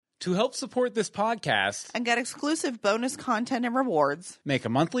To help support this podcast and get exclusive bonus content and rewards, make a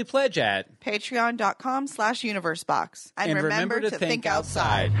monthly pledge at patreon.com/universebox. And remember to think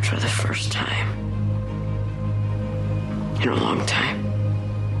outside. For the first time in a long time,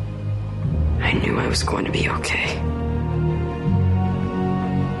 I knew I was going to be okay.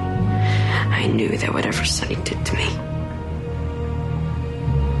 I knew that whatever Sonny did to me,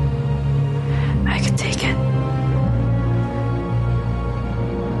 I could take it.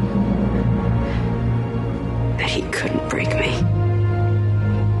 That he couldn't break me.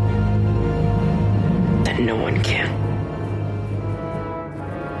 That no one can.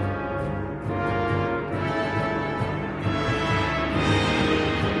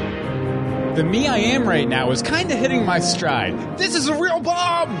 The me I am right now is kind of hitting my stride. This is a real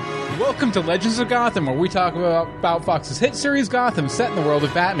bomb! Welcome to Legends of Gotham, where we talk about Fox's hit series Gotham set in the world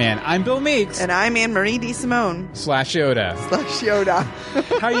of Batman. I'm Bill Meeks. And I'm Anne-Marie DeSimone. Slash Yoda.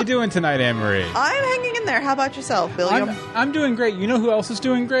 How you doing tonight, Anne-Marie? I'm hanging in there. How about yourself, Billiam? I'm doing great. You know who else is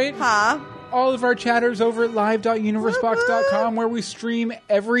doing great? Huh? All of our chatters over at live.universebox.com, where we stream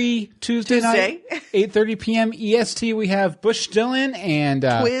every Tuesday night, 8:30 p.m. EST. We have Bush Dillon and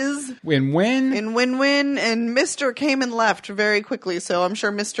Quiz. Win-Win. And Win-Win. And Mr. came and left very quickly, so I'm sure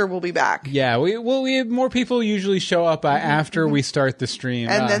Mr. will be back. Yeah, we have more people usually show up after we start the stream.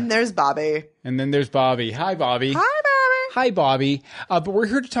 And then there's Bobby. And then there's Bobby. Hi, Bobby. Hi, Bobby. Hi, Bobby. But we're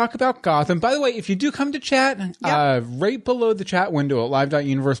here to talk about Gotham. By the way, if you do come to chat, right below the chat window at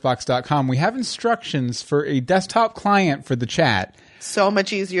live.universebox.com, we have instructions for a desktop client for the chat. So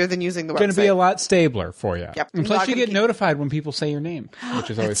much easier than using the website. Going to be a lot stabler for you. Yep. And plus, you get notified when people say your name,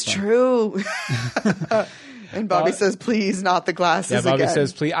 which is always fun. True. And Bobby says, please, not the glasses again. Yeah, Bobby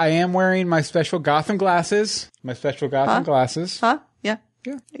says, please. I am wearing my special Gotham glasses. Glasses. Huh? Yeah.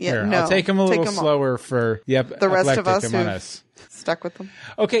 Yeah. Yeah. Here, I'll take them a little slower for the rest of us among who us. Stuck with them.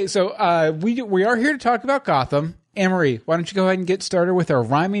 Okay, so we are here to talk about Gotham. Anne-Marie, why don't you go ahead and get started with our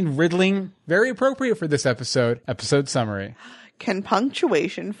rhyming, riddling, very appropriate for this episode summary. Can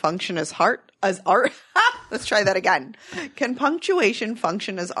punctuation function as art? Let's try that again. Can punctuation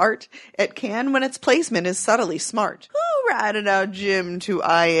function as art? It can when its placement is subtly smart. Who ratted out Jim to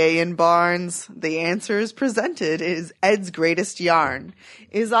IA and Barnes? The answers presented is Ed's greatest yarn.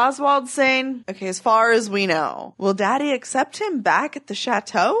 Is Oswald sane? Okay, as far as we know. Will Daddy accept him back at the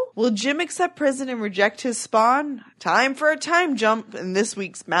chateau? Will Jim accept prison and reject his spawn? Time for a time jump in this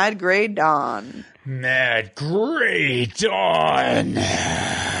week's Mad Grey Dawn. Mad Grey Dawn.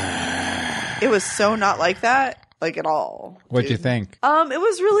 It was so not like that, like at all. What'd you think? It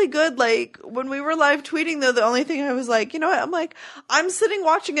was really good. Like when we were live tweeting though, the only thing I was like, you know what? I'm sitting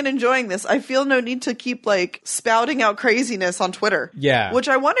watching and enjoying this. I feel no need to keep like spouting out craziness on Twitter. Yeah. Which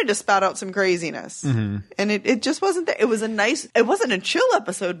I wanted to spout out some craziness. Mm-hmm. And it just wasn't there. It wasn't a chill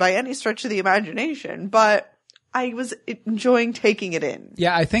episode by any stretch of the imagination, but I was enjoying taking it in.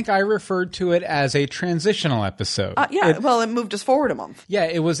 Yeah, I think I referred to it as a transitional episode. It moved us forward a month. Yeah,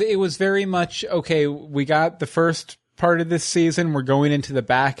 it was very much, okay, we got the first part of this season, we're going into the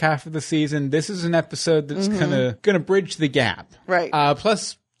back half of the season. This is an episode that's gonna bridge the gap. Right.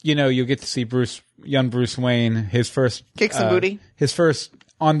 Plus, you'll get to see young Bruce Wayne, his first kick some booty. His first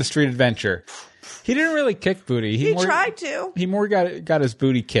on the street adventure. He didn't really kick booty. He tried to. He more got his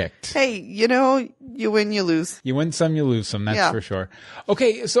booty kicked. Hey, you win, you lose. You win some, you lose some. That's for sure.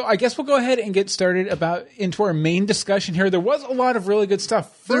 Okay, so I guess we'll go ahead and get started into our main discussion here. There was a lot of really good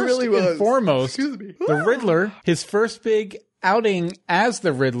stuff. First and foremost, the Riddler, his first big outing as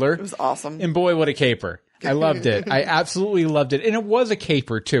the Riddler. It was awesome. And boy, what a caper. I loved it. I absolutely loved it. And it was a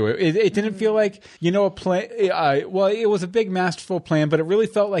caper, too. It didn't feel like, a plan. It was a big, masterful plan, but it really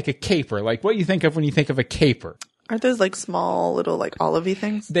felt like a caper. Like what you think of when you think of a caper. Aren't those like small little like olive-y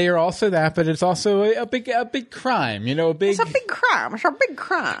things? They are also that, but it's also a big crime. It's a big crime. It's a big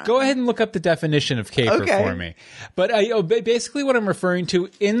crime. Go ahead and look up the definition of caper for me. But basically, what I'm referring to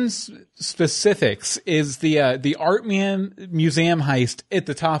in specifics is the art museum heist at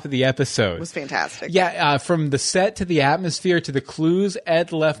the top of the episode. It was fantastic. Yeah, from the set to the atmosphere to the clues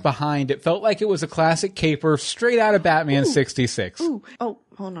Ed left behind, it felt like it was a classic caper straight out of Batman 66. Ooh. Oh,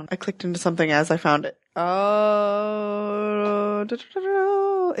 hold on. I clicked into something as I found it. Oh,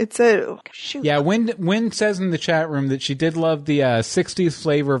 it said, shoot. Yeah, Wynn says in the chat room that she did love the 60s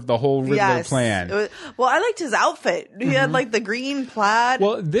flavor of the whole Riddler plan. Well, I liked his outfit. He had like the green plaid.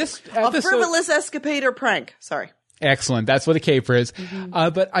 Well, this episode... A frivolous escapade or prank. Sorry. Excellent. That's what a caper is.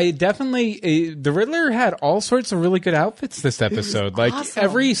 But I definitely, the Riddler had all sorts of really good outfits this episode. Like awesome.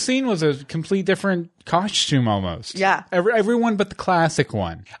 Every scene was a complete different costume almost. Yeah. Everyone but the classic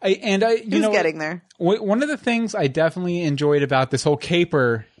one. Who's getting there? One of the things I definitely enjoyed about this whole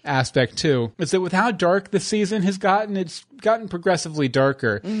caper aspect too, is that with how dark the season has gotten, it's gotten progressively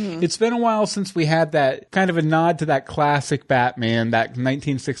darker. Mm-hmm. It's been a while since we had that kind of a nod to that classic Batman, that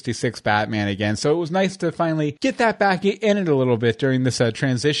 1966 Batman again. So it was nice to finally get that back in it a little bit during this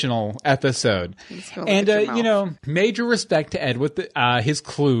transitional episode. And, major respect to Ed with his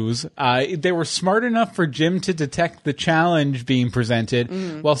clues. They were smart enough for Jim to detect the challenge being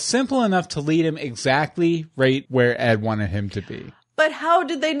presented, while simple enough to lead him exactly right where Ed wanted him to be. But how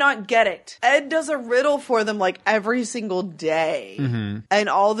did they not get it? Ed does a riddle for them like every single day. Mm-hmm. And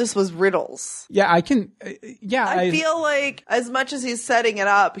all this was riddles. Yeah, I feel like as much as he's setting it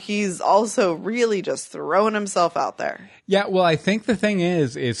up, he's also really just throwing himself out there. Yeah, well, I think the thing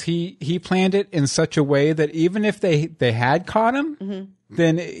is he planned it in such a way that even if they had caught him,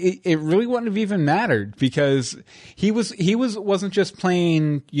 then it really wouldn't have even mattered, because he wasn't just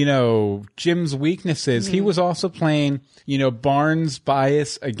playing, Jim's weaknesses. He was also playing, Barnes'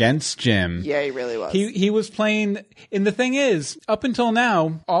 bias against Jim. Yeah, he really was. He was playing, and the thing is, up until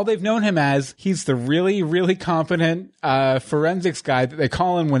now, all they've known him as, he's the really, really competent forensics guy that they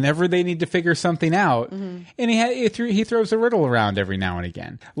call him whenever they need to figure something out. Mm-hmm. And he throws a riddle around every now and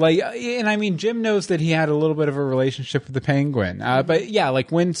again. Jim knows that he had a little bit of a relationship with the Penguin. But yeah,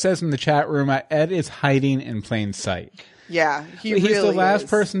 like Wynn says in the chat room, Ed is hiding in plain sight. Yeah, he's the last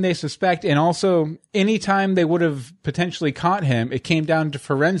person they suspect, and also anytime they would have potentially caught him, it came down to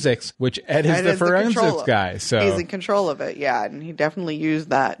forensics, which Ed is the forensics guy. So he's in control of it, yeah, and he definitely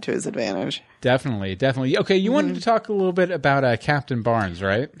used that to his advantage. Definitely. Okay, you wanted to talk a little bit about Captain Barnes,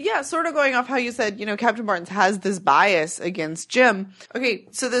 right? Yeah, sort of going off how you said, Captain Barnes has this bias against Jim. Okay,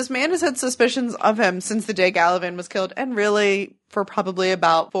 so this man has had suspicions of him since the day Gallivan was killed, and really for probably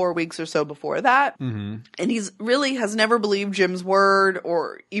about 4 weeks or so before that. Mm-hmm. And he's really has never believed Jim's word,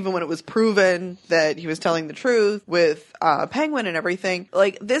 or even when it was proven that he was telling the truth with Penguin and everything.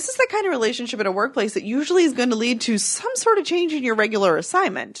 Like, this is the kind of relationship at a workplace that usually is going to lead to some sort of change in your regular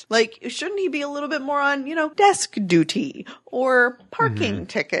assignment. Like, shouldn't he be a little bit more on, desk duty or parking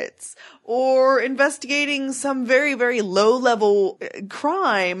tickets or investigating some very, very low-level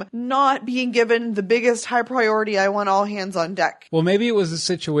crime, not being given the biggest high priority, I want all hands on deck? Well, maybe it was a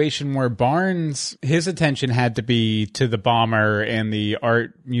situation where Barnes, his attention had to be to the bomber and the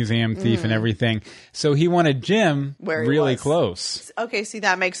art museum thief and everything. So he wanted Jim really close. Okay, see,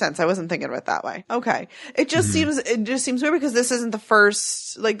 that makes sense. I wasn't thinking of it that way. Okay. It just seems weird, because this isn't the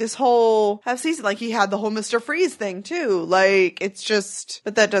first, like, this whole half season. Like, he had the whole Mr. Freeze thing, too. Like, it's just,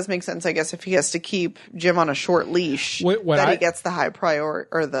 but that does make sense, I guess, if he has to keep Jim on a short leash, he gets the high priority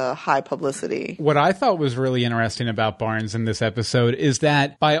or the high publicity. What I thought was really interesting about Barnes in this episode is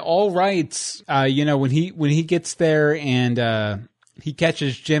that by all rights, when he gets there and he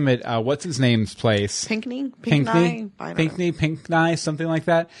catches Jim at what's his name's place? Pinkney, something like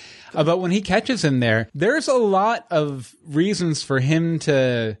that. But when he catches him there's a lot of reasons for him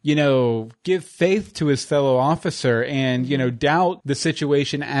to, give faith to his fellow officer and, doubt the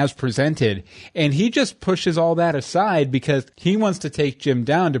situation as presented. And he just pushes all that aside because he wants to take Jim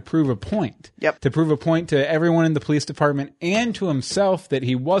down to prove a point. Yep. To prove a point to everyone in the police department and to himself that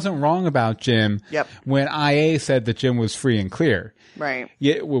he wasn't wrong about Jim when IA said that Jim was free and clear. Right.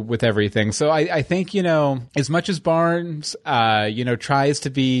 Yeah, with everything. So I think, as much as Barnes, tries to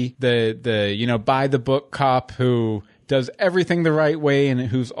be the by the book cop who does everything the right way and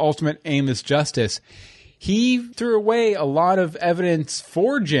whose ultimate aim is justice, he threw away a lot of evidence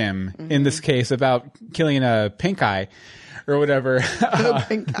for Jim in this case about killing a pink eye. Or whatever,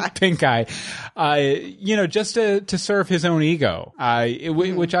 pink eye, just to serve his own ego,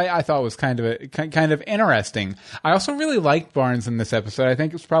 which I thought was kind of interesting. I also really liked Barnes in this episode. I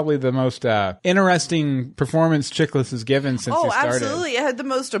think it's probably the most interesting performance Chiklis has given since he started. Oh, absolutely! It had the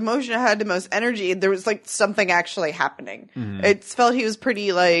most emotion. It had the most energy. There was like something actually happening. It felt he was pretty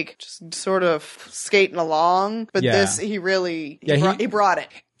just sort of skating along, but this he really he brought it.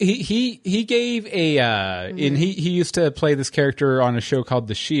 He gave and he used to play this character on a show called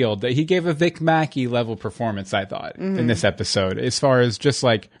The Shield. That he gave a Vic Mackey level performance, I thought, in this episode, as far as just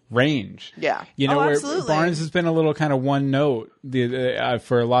like range. Yeah, where absolutely. Barnes has been a little kind of one note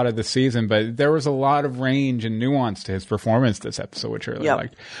for a lot of the season, but there was a lot of range and nuance to his performance this episode, which I really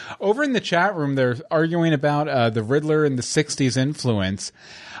liked. Over in the chat room, they're arguing about the Riddler and the '60s influence.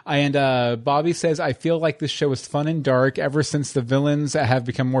 And Bobby says, I feel like this show is fun and dark ever since the villains have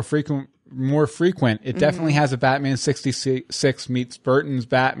become more frequent more frequent, it definitely has a Batman 66 meets Burton's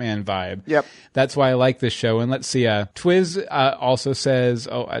Batman vibe. Yep. That's why I like this show. And let's see, Twiz also says,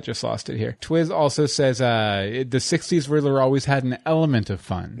 I just lost it here. Twiz also says the 60s Riddler always had an element of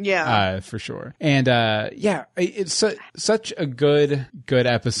fun. Yeah. For sure. And it's such a good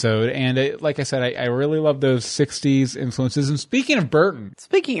episode. And like I said, I really love those 60s influences. And speaking of Burton,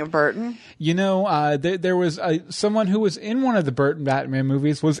 you know, there was someone who was in one of the Burton Batman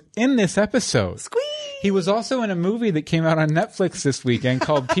movies was in this episode. Squeak! He was also in a movie that came out on Netflix this weekend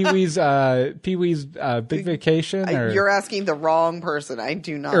called Pee-wee's Big Vacation. You're asking the wrong person. I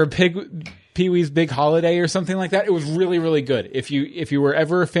do not. Or Pee-wee's Big Holiday or something like that. It was really, really good. If you were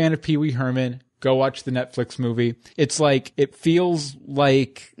ever a fan of Pee-wee Herman, go watch the Netflix movie. It's like, it feels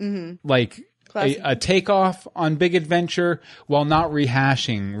like a takeoff on Big Adventure while not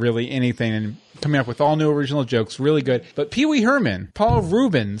rehashing really anything and coming up with all new original jokes. Really good. But Pee-wee Herman, Paul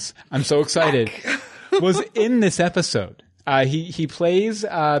Reubens, I'm so excited, was in this episode. He plays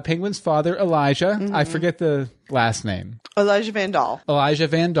Penguin's father, Elijah. I forget the last name. Elijah Van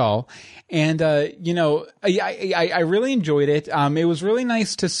Dahl. And, you know, I really enjoyed it. It was really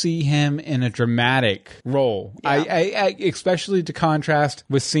nice to see him in a dramatic role. Yeah. I especially to contrast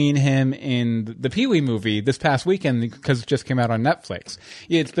with seeing him in the Pee-wee movie this past weekend because it just came out on Netflix.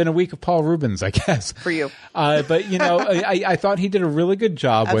 Yeah, it's been a week of Paul Reubens, I guess. For you. But, you know, I thought he did a really good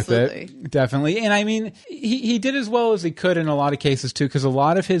job with it. Definitely. And I mean, he did as well as he could in a lot of cases too, because a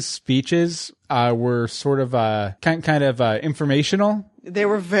lot of his speeches were sort of kind of informational. They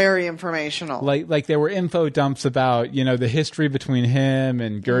were very informational. Like there were info dumps about, you know, the history between him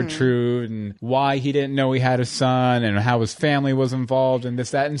and Gertrude and why he didn't know he had a son and how his family was involved and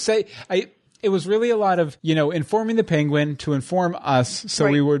this, that. And it was really a lot of, you know, informing the Penguin to inform us so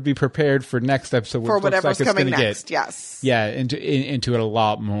we would be prepared for next episode. For whatever's coming next, yes. Yeah, into it a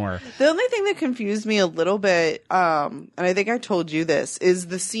lot more. The only thing that confused me a little bit, and I think I told you this, is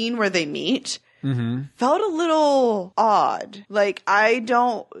the scene where they meet. Felt a little odd. Like, I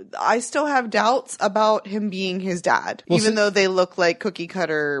still have doubts about him being his dad, even though they look like cookie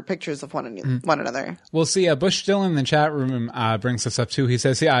cutter pictures of one another. Well, see, Bush Still in the chat room brings this up too. He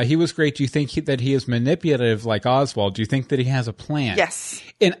says, he was great. Do you think that he is manipulative like Oswald? Do you think that he has a plan? Yes.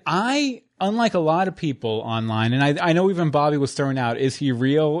 And unlike a lot of people online, and I know even Bobby was throwing out, is he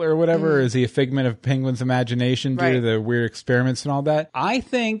real or whatever? Or is he a figment of Penguin's imagination due to the weird experiments and all that? I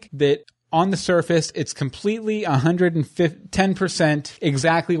think that on the surface, it's completely 110%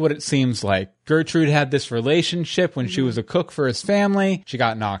 exactly what it seems like. Gertrude had this relationship when she was a cook for his family. She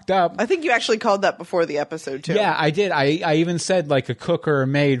got knocked up. I think you actually called that before the episode, too. Yeah, I did. I even said like a cook or a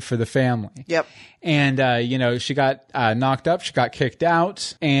maid for the family. Yep. And, you know, she got knocked up. She got kicked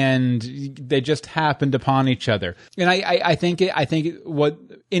out. And they just happened upon each other. And I think what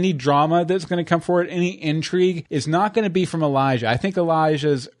any drama that's going to come forward, any intrigue, is not going to be from Elijah. I think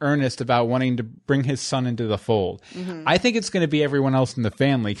Elijah's earnest about wanting to bring his son into the fold. I think it's going to be everyone else in the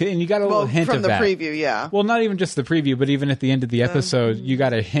family. And you got a little hint of that. From the preview, yeah. Well, not even just the preview, but even at the end of the episode, you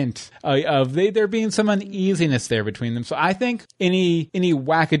got a hint of there being some uneasiness there between them. So I think any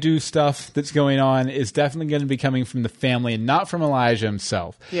wackadoo stuff that's going on is definitely going to be coming from the family and not from Elijah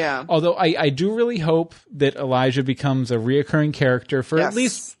himself. Yeah. Although I do really hope that Elijah becomes a reoccurring character for at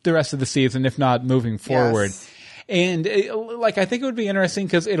least the rest of the season, if not moving forward. Yes. And I think it would be interesting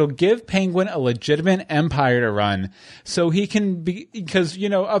because it'll give Penguin a legitimate empire to run, so he can be, because, you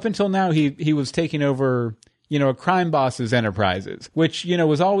know, up until now he was taking over, you know, a crime boss's enterprises, which, you know,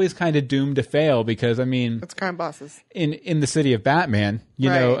 was always kind of doomed to fail because, I mean, it's crime bosses in the city of Batman, you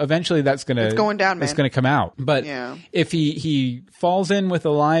know, eventually it's going down, man. It's going to come out. But if he falls in with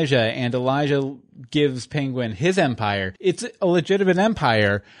Elijah and Elijah gives Penguin his empire, it's a legitimate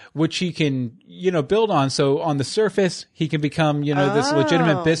empire which he can, you know, build on. So on the surface, he can become, you know, this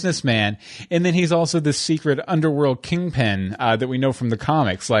legitimate businessman. And then he's also this secret underworld kingpin that we know from the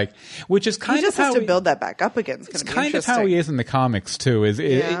comics, like, which is kind of how he just has to build that back up again. It's kind of how he is in the comics too,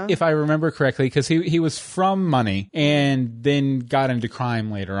 if I remember correctly, because he was from money and then got into crime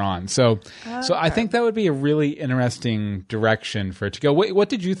later on. So I think that would be a really interesting direction for it to go. What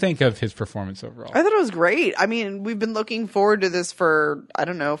did you think of his performance overall? I thought it was great. I mean, we've been looking forward to this for, I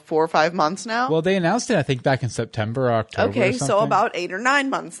don't know, 4 or 5 months now. Well, they announced it, I think, back in September or October. Okay, so about 8 or 9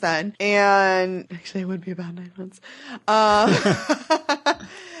 months then. And actually, it would be about 9 months.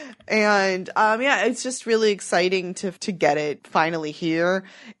 And yeah, it's just really exciting to get it finally here.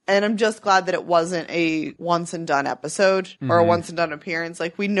 And I'm just glad that it wasn't a once and done episode or a once and done appearance.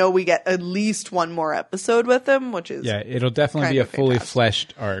 Like, we know we get at least one more episode with him, which is it'll definitely be a fully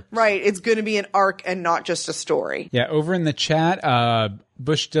fleshed arc. Right. It's going to be an arc and not just a story. Yeah. Over in the chat,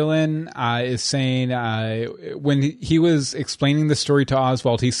 Bush Dillon is saying when he was explaining the story to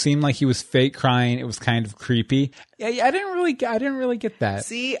Oswald, he seemed like he was fake crying. It was kind of creepy. Yeah, I didn't really get that.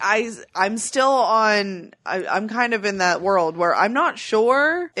 See, I'm still on. I'm kind of in that world where I'm not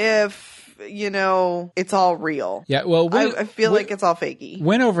sure if it's all real. Yeah, well, I feel like it's all fakey.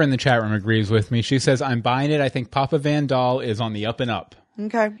 Wynn over in the chat room agrees with me. She says, "I'm buying it. I think Papa Van Dahl is on the up and up."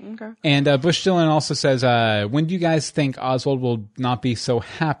 Okay. And Bush Dillon also says, when do you guys think Oswald will not be so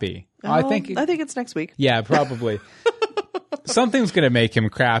happy? I think it's next week. Yeah, probably. Something's going to make him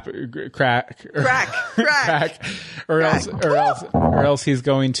crack, or else he's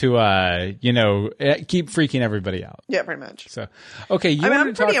going to, keep freaking everybody out. Yeah, pretty much. So, okay.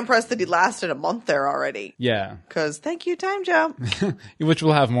 I'm pretty impressed that he lasted a month there already. Yeah. Because thank you, Time Jump. Which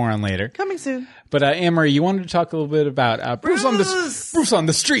we'll have more on later. Coming soon. But Anne-Marie, you wanted to talk a little bit about Bruce on the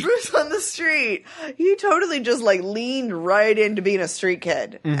street. Bruce on the street. He totally just leaned right into being a street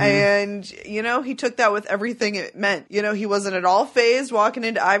kid. Mm-hmm. And, he took that with everything it meant. He wasn't at all fazed walking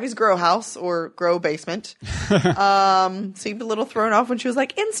into Ivy's grow house or grow basement. Seemed a little thrown off when she was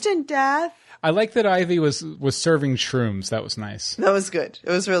like, instant death. I like that Ivy was serving shrooms. That was nice. That was good. It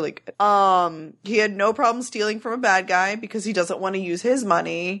was really good. He had no problem stealing from a bad guy because he doesn't want to use his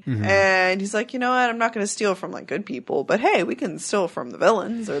money. Mm-hmm. And he's like, you know what? I'm not going to steal from good people, but hey, we can steal from the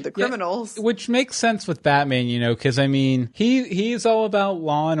villains or the criminals. Yeah, which makes sense with Batman, because he's all about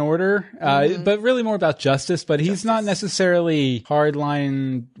law and order, but really more about justice. But he's not necessarily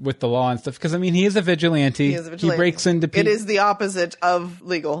hardline with the law and stuff because he is a vigilante. He breaks into people. It is the opposite of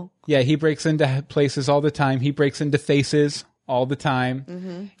legal. Yeah, he breaks into places all the time. He breaks into faces all the time.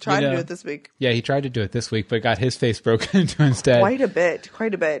 Mm-hmm. Tried to do it this week. Yeah, he tried to do it this week, but got his face broken into instead. Quite a bit.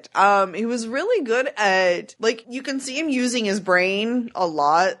 He was really good at, you can see him using his brain a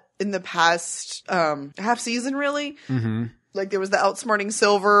lot in the past half season, really. Mm-hmm. There was the outsmarting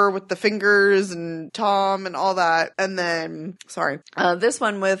Silver with the fingers and Tom and all that. And then, this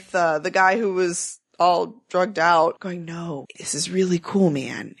one with the guy who was all drugged out going, no, this is really cool,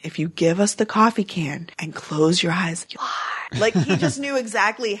 man. If you give us the coffee can and close your eyes, you lie. He just knew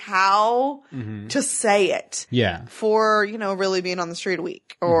exactly how to say it. Yeah. For, really being on the street a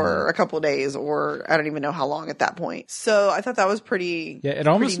week or a couple of days or I don't even know how long at that point. So I thought that was pretty. Yeah. It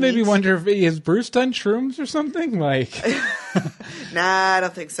almost made me wonder if has Bruce done shrooms or something? Nah, I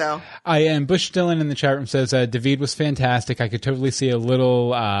don't think so. And Bush Dillon in the chat room says, David was fantastic. I could totally see a little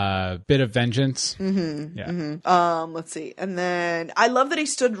bit of vengeance. Mm-hmm. Yeah. Mm-hmm. Let's see. And then I love that he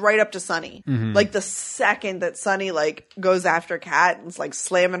stood right up to Sunny. Mm-hmm. The second that Sunny goes after Kat and is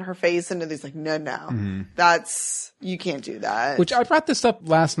slamming her face into these no. Mm-hmm. You can't do that. Which I brought this up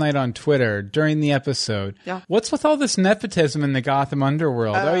last night on Twitter during the episode. Yeah. What's with all this nepotism in the Gotham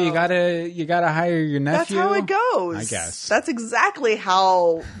underworld? You gotta hire your nephew. That's how it goes. I guess. That's exactly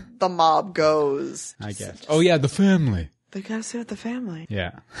how the mob goes. I guess. Oh yeah, the family. They gotta stay with the family.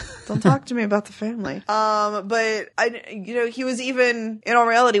 Yeah. Don't talk to me about the family. But he was even, in all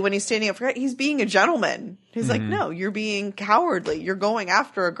reality, when he's standing up for, he's being a gentleman. He's like, no, you're being cowardly. You're going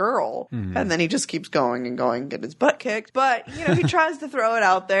after a girl. Mm-hmm. And then he just keeps going and going, get his butt kicked. But, he tries to throw it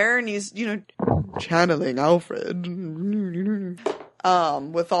out there and he's, channeling Alfred.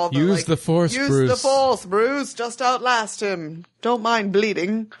 With all the use the force, use Bruce. The force, Bruce. Just outlast him. Don't mind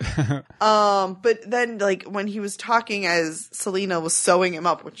bleeding. But then when he was talking as Selena was sewing him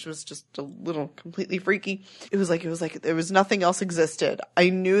up, which was just a little completely freaky, it was like there was nothing else existed.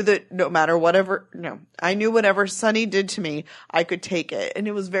 I knew that I knew whatever Sonny did to me, I could take it. And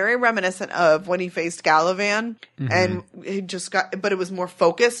it was very reminiscent of when he faced Galavan, and he just but it was more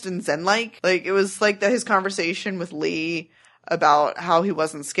focused and zen-like. It was his conversation with Lee about how he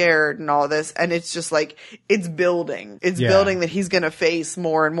wasn't scared and all this. And it's just it's building. It's building that he's going to face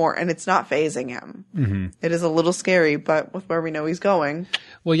more and more. And it's not phasing him. Mm-hmm. It is a little scary, but with where we know he's going.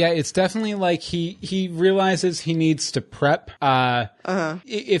 Well, yeah, it's definitely he realizes he needs to prep.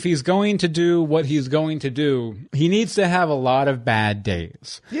 If he's going to do what he's going to do, he needs to have a lot of bad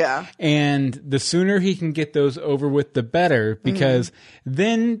days. Yeah. And the sooner he can get those over with, the better, because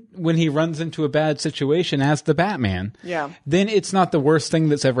then when he runs into a bad situation as the Batman, then it's not the worst thing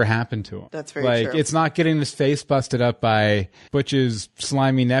that's ever happened to him. That's very true. It's not getting his face busted up by Butch's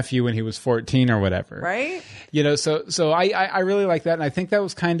slimy nephew when he was 14 or whatever. Right? So I really like that. And I think that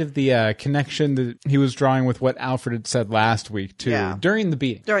was kind of the connection that he was drawing with what Alfred had said last week, too, during the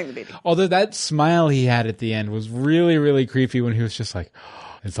beating. During the beating. Although that smile he had at the end was really, really creepy when he was just like,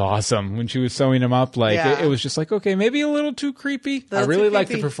 It's awesome. When she was sewing him up, like, it was just like, okay, maybe a little too creepy. I really like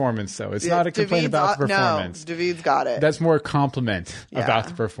the performance, though. It's not a complaint about the performance. No, David's got it. That's more a compliment about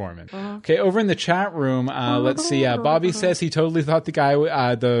the performance. Okay, over in the chat room, let's see. Bobby says he totally thought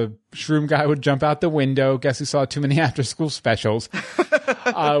the shroom guy would jump out the window. Guess he saw too many after-school specials.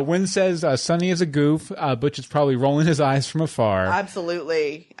 Wynn says Sonny is a goof. Butch is probably rolling his eyes from afar.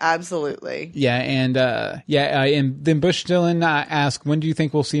 Absolutely. Yeah, and then Bush Dillon asked, when do you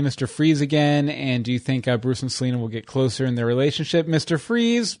think we'll see Mr. Freeze again? And do you think Bruce and Selena will get closer in their relationship? Mr.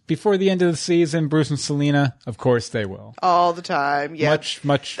 Freeze, before the end of the season. Bruce and Selena, of course they will. All the time, yeah.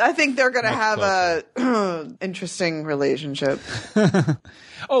 Much. I think they're going to have a interesting relationship.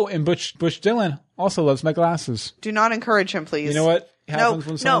 Oh, and Bush Dillon also loves my glasses. Do not encourage him, please. You know what happens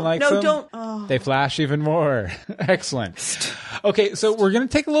when someone likes them? Don't. Oh. They flash even more. Excellent. Okay, so we're going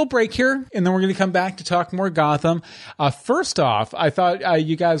to take a little break here, and then we're going to come back to talk more Gotham. First off, I thought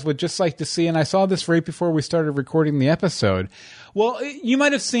you guys would just like to see, and I saw this right before we started recording the episode. Well, you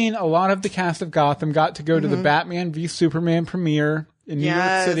might have seen a lot of the cast of Gotham got to go to the Batman v Superman premiere in New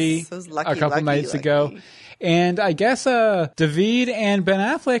York City a couple nights ago. And I guess David and Ben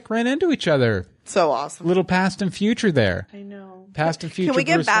Affleck ran into each other. So awesome. Little past and future there. I know. Past and future. Can we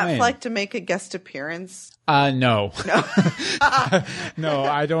get Bruce Batfleck Wayne. to make a guest appearance? No. No,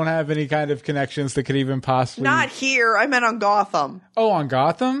 I don't have any kind of connections that could even possibly... Not here. I meant on Gotham. Oh, on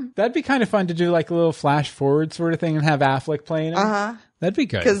Gotham? That'd be kind of fun to do like a little flash forward sort of thing and have Affleck playing it. That'd be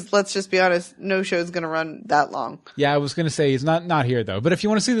good. Because let's just be honest, no show's going to run that long. Yeah, I was going to say he's not here though. But if you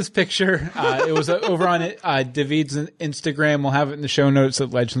want to see this picture, it was over on David's Instagram. We'll have it in the show notes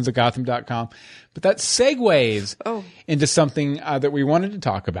at legendsofgotham.com. But that segues into something that we wanted to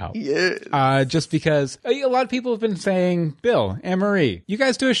talk about. Yes. Just because a lot of people have been saying, Bill and Marie, you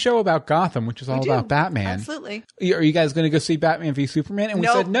guys do a show about Gotham, which is all about Batman. Absolutely. Are you guys going to go see Batman v Superman? And we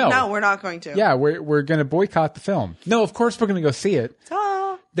said no. No, we're not going to. Yeah, we're going to boycott the film. No, of course we're going to go see it.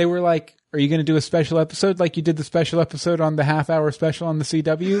 They were like, are you going to do a special episode like you did the special episode on the half-hour special on the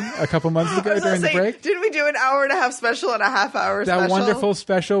CW a couple months ago during the break? Didn't we do an hour-and-a-half special and a half-hour special? That wonderful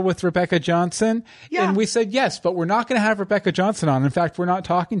special with Rebecca Johnson? Yeah. And we said yes, but we're not going to have Rebecca Johnson on. In fact, we're not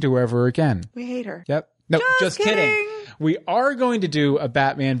talking to her ever again. We hate her. Yep. No, just kidding. We are going to do a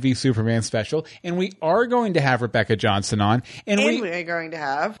Batman v Superman special, and we are going to have Rebecca Johnson on. And we are going to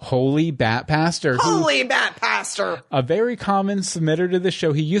have Holy Bat Pastor. Holy Bat Pastor. A very common submitter to the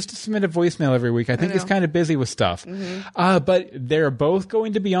show. He used to submit a voicemail every week. I think he's kind of busy with stuff. But they're both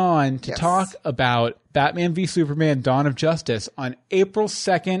going to be on to talk about Batman v Superman Dawn of Justice on April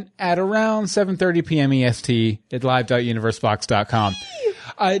 2nd at around 7:30 p.m. EST at live.universebox.com.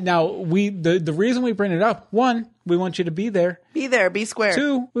 Now, the reason we bring it up, one, we want you to be there. Be there. Be square.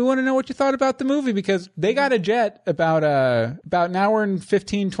 Two, we want to know what you thought about the movie because they got a jet about an hour and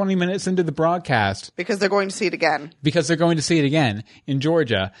 15, 20 minutes into the broadcast. Because they're going to see it again. Because they're going to see it again in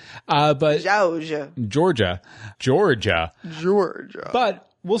Georgia. Georgia. But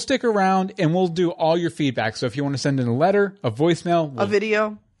we'll stick around and we'll do all your feedback. So if you want to send in a letter, a voicemail, a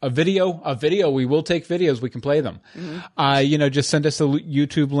video. A video. We will take videos. We can play them. Just send us a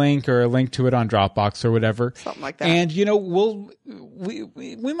YouTube link or a link to it on Dropbox or whatever. Something like that. And,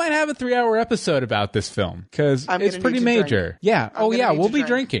 we might have a 3-hour episode about this film because it's pretty major. Yeah. We'll be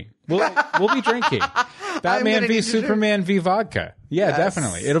drinking. We'll be drinking. Batman v Superman v vodka. Yeah,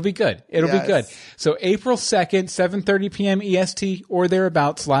 definitely. It'll be good. It'll be good. So April 2nd, 7:30 p.m. EST or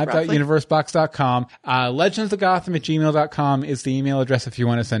thereabouts, live.universebox.com. legendsofgotham@gmail.com is the email address if you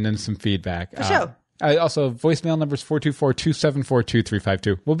want to send in some feedback. For sure. Also, voicemail numbers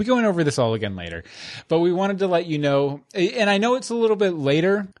 424-274-2352. We'll be going over this all again later. But we wanted to let you know, and I know it's a little bit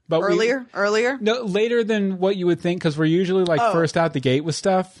later. But Earlier? No, later than what you would think, because we're usually first out the gate with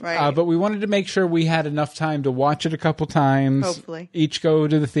stuff. Right. But we wanted to make sure we had enough time to watch it a couple times. Hopefully. Each go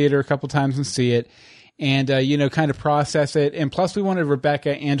to the theater a couple times and see it. And, kind of process it. And plus we wanted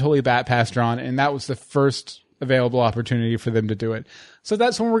Rebecca and Holy Bat Pastor on, and that was the first available opportunity for them to do it. So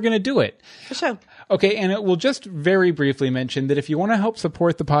that's when we're going to do it. For sure. Okay, and it will just very briefly mention that if you want to help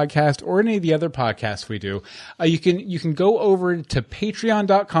support the podcast or any of the other podcasts we do, you can go over to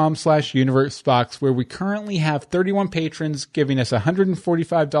patreon.com/universebox where we currently have 31 patrons giving us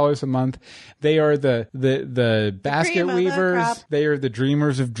 $145 a month. They are the basket weavers. They are the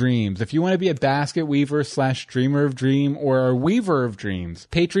dreamers of dreams. If you want to be a basket weaver / dreamer of dream or a weaver of dreams,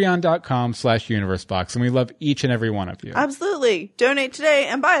 patreon.com/universebox. And we love each and every one of you. Absolutely. Donate today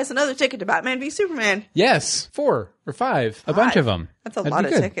and buy us another ticket to Batman v Superman. man. Yes, 4 or 5. A bunch of them. That's a lot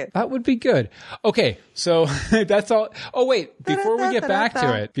of tickets. That would be good. Okay, so that's all. Oh, wait. Before we get back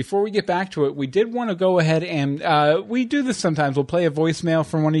to it, we did want to go ahead and we do this sometimes. We'll play a voicemail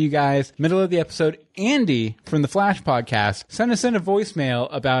from one of you guys. Middle of the episode, Andy from the Flash podcast sent us in a voicemail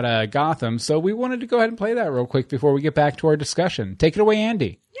about Gotham. So we wanted to go ahead and play that real quick before we get back to our discussion. Take it away,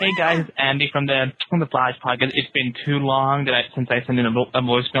 Andy. Hey guys, Andy from the Flash podcast. It's been too long since I sent in a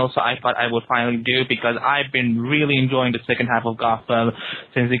voicemail, so I thought I would finally do, because I've been really enjoying the second half of Gotham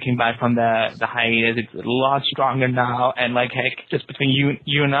since it came back from the hiatus. It's a lot stronger now, and like heck, just between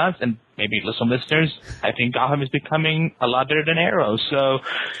you and us, and maybe some listeners, I think Gotham is becoming a lot better than Arrow. So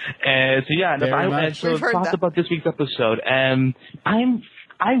yeah, so talk about this week's episode.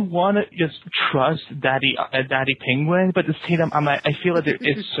 I want to just trust Daddy Penguin, but at the same time, I feel that there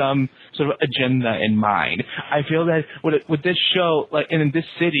is some sort of agenda in mind. I feel that with this show, like in this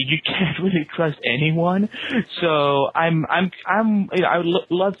city, you can't really trust anyone. So I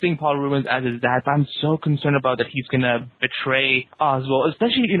love seeing Paul Reubens as his dad, but I'm so concerned about that he's gonna betray Oswald,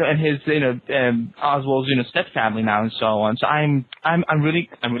 especially in his Oswald's step family now and so on. So I'm really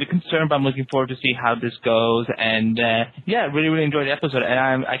concerned, but I'm looking forward to see how this goes. And really enjoyed the episode,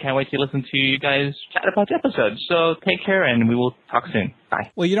 and I can't wait to listen to you guys chat about the episode. So take care, and we will talk soon. Bye.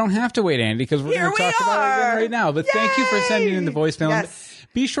 Well, you don't have to wait, Andy, because we're going to talk about it again right now. But Thank you for sending in the voicemail. Yes.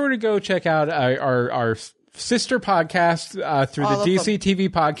 Be sure to go check out our sister podcast through the DC TV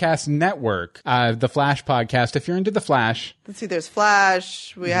Podcast Network, the Flash podcast. If you're into the Flash. Let's see, there's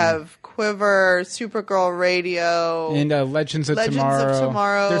Flash. We have Quiver, Supergirl Radio. And Legends of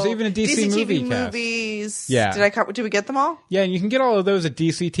Tomorrow. There's even a DC movie cast. Movies. Yeah. Did we get them all? Yeah, and you can get all of those at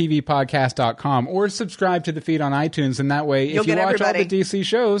DCTVpodcast.com or subscribe to the feed on iTunes. And that way, if you watch all the DC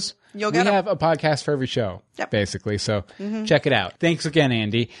shows, we have a podcast for every show, basically. So check it out. Thanks again,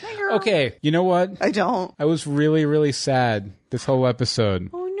 Andy. Hi, girl. Okay, you know what? I don't. I was really, really sad this whole episode.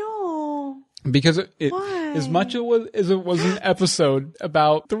 Oh, no. Because as much as it was an episode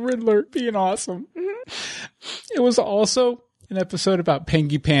about the Riddler being awesome, it was also an episode about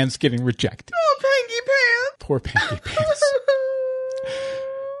Pengy Pants getting rejected. Oh, Pengy Pants. Poor Pengy Pants.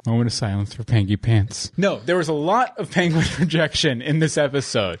 Moment of silence for Pengy Pants. No, there was a lot of Penguin rejection in this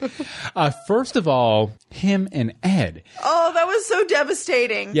episode. First of all, him and Ed. Oh, that was so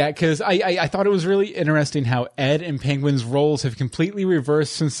devastating. Yeah, because I thought it was really interesting how Ed and Penguin's roles have completely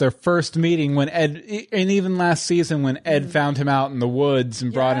reversed since their first meeting when Ed, and even last season when Ed found him out in the woods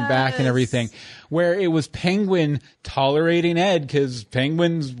and brought him back and everything, where it was Penguin tolerating Ed because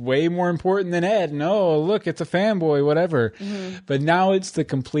Penguin's way more important than Ed. And look, it's a fanboy, whatever. But now it's the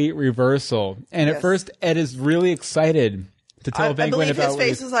complete reversal. And at first, Ed is really excited to tell Penguin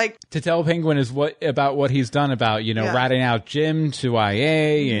about what he's done about, ratting out Jim to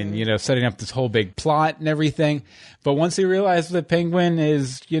IA and, setting up this whole big plot and everything. But once he realized that Penguin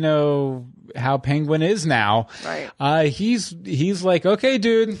is, how Penguin is now, he's like, okay,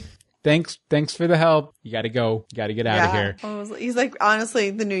 dude. Thanks for the help. You got to go. You got to get out of here. He's like,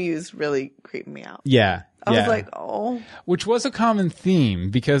 honestly, the new you's really creeping me out. Yeah. I was like, oh. Which was a common theme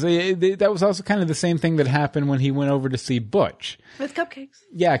because that was also kind of the same thing that happened when he went over to see Butch. With cupcakes.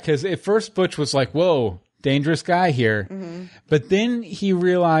 Yeah, because at first Butch was like, whoa, dangerous guy here. But then he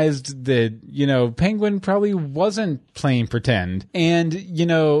realized that, Penguin probably wasn't playing pretend. And,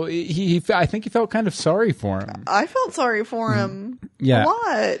 I think he felt kind of sorry for him. I felt sorry for him. Yeah. A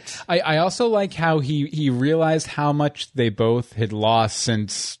lot. I also like how he realized how much they both had lost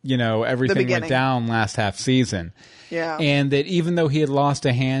since, everything went down last half season. Yeah. And that even though he had lost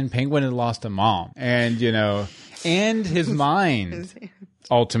a hand, Penguin had lost a mom. And, and his mind.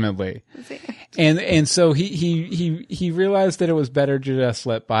 Ultimately. And so he realized that it was better to just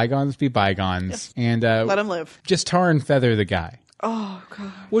let bygones be bygones and let him live. Just tar and feather the guy. Oh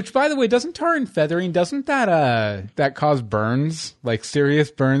god. Which, by the way, doesn't tar and feathering, doesn't that cause burns, like serious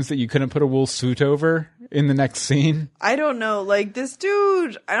burns that you couldn't put a wool suit over in the next scene? I don't know. Like this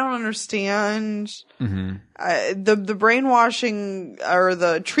dude, I don't understand. The brainwashing or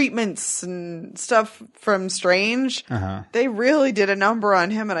the treatments and stuff from Strange, they really did a number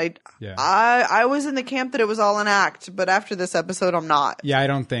on him, and I was in the camp that it was all an act, but after this episode, I'm not. Yeah, I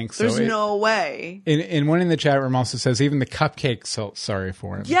don't think so. There's no way. In one in the chat room also says even the cupcakes felt sorry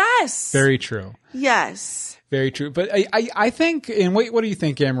for him. Yes, very true. Yes, very true. But I think, and wait, what do you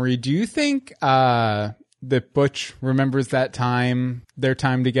think, Anne-Marie? Do you think that Butch remembers their time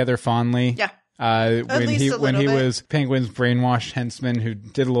together fondly? Yeah. When he was Penguin's brainwashed henchman who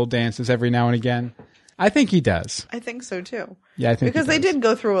did little dances every now and again. I think he does. I think so too. Yeah, I think because they did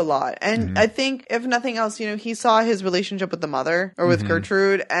go through a lot, and I think if nothing else, he saw his relationship with the mother or with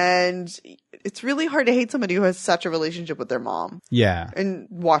Gertrude, and it's really hard to hate somebody who has such a relationship with their mom. Yeah. And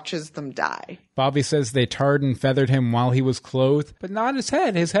watches them die. Bobby says they tarred and feathered him while he was clothed, but not his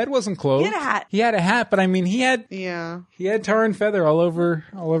head. His head wasn't clothed. He had a hat. He had a hat, but I mean, he had tar and feather all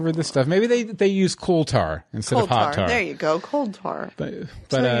over this stuff. Maybe they use coal tar instead of hot tar. There you go, cold tar. But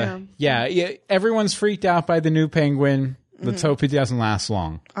everyone's freaked out by the new Penguin. Let's hope he doesn't last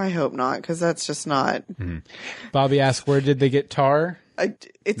long. I hope not, because that's just not. Mm-hmm. Bobby asks, where did they get tar?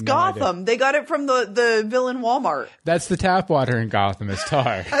 It's no Gotham. Idea. They got it from the villain Walmart. That's the tap water in Gotham. It's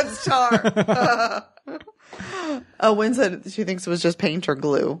tar. That's tar. Wynn said she thinks it was just paint or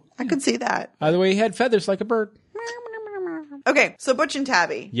glue. I could see that. By the way, he had feathers like a bird. Okay, so Butch and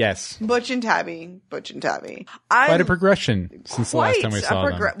Tabby. Yes. Butch and Tabby. Quite a progression since the last time we saw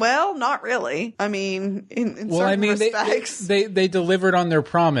them. Well, not really. I mean, in certain respects. They delivered on their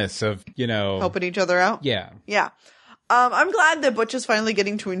promise of, helping each other out? Yeah. Yeah. I'm glad that Butch is finally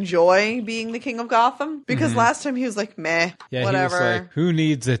getting to enjoy being the king of Gotham, because last time he was like, meh, whatever. He was like, who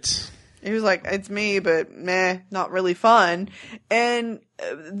needs it? He was like, it's me, but meh, not really fun. And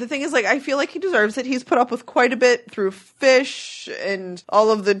the thing is, like, I feel like he deserves it. He's put up with quite a bit through Fish and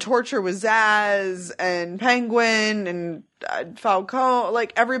all of the torture with Zaz and Penguin and Falcone.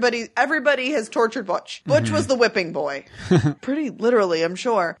 Like, everybody has tortured Butch. Butch was the whipping boy. Pretty literally, I'm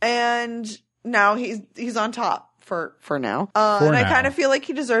sure. And now he's on top. For now. And I kind of feel like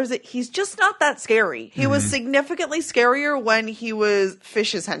he deserves it. He's just not that scary. He was significantly scarier when he was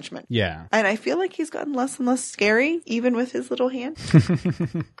Fish's henchman. Yeah. And I feel like he's gotten less and less scary, even with his little hand.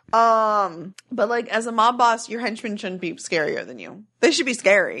 But like, as a mob boss, your henchmen shouldn't be scarier than you. They should be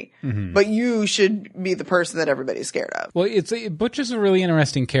scary, but you should be the person that everybody's scared of. Well, Butch is a really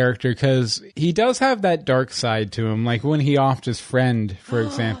interesting character because he does have that dark side to him, like when he offed his friend, for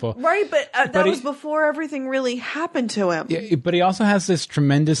example. Right, but that was before everything really happened to him. Yeah, but he also has this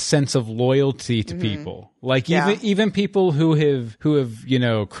tremendous sense of loyalty to people, like even people who have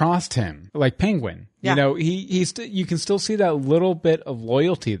crossed him, like Penguin. Yeah. You can still see that little bit of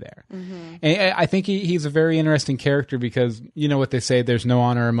loyalty there. And I think he's a very interesting character because, you know what they say, there's no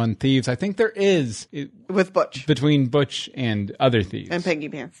honor among thieves. I think there is. With Butch. Between Butch and other thieves. And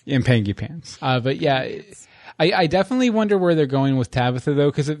Pengy Pants. But yeah, I definitely wonder where they're going with Tabitha, though,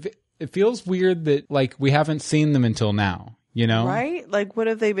 because it feels weird that, like, we haven't seen them until now. Right? Like, what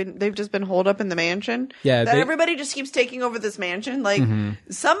have they been? They've just been holed up in the mansion? Yeah. Everybody just keeps taking over this mansion. Like,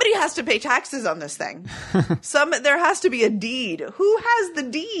 somebody has to pay taxes on this thing. There has to be a deed. Who has the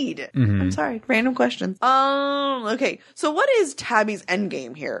deed? I'm sorry. Random questions. Okay. So what is Tabby's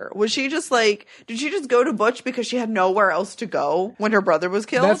endgame here? Was she just like, did she just go to Butch because she had nowhere else to go when her brother was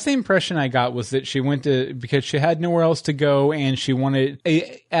killed? That's the impression I got, was that she went because she had nowhere else to go, and she wanted,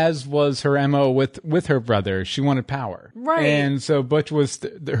 as was her MO with her brother, she wanted power. Right. And so Butch was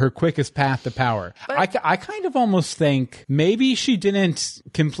her quickest path to power. But I kind of almost think maybe she didn't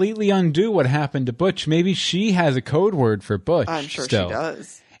completely undo what happened to Butch. Maybe she has a code word for Butch. I'm sure still. She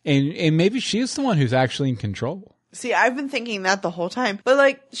does. And maybe she's the one who's actually in control. See, I've been thinking that the whole time. But,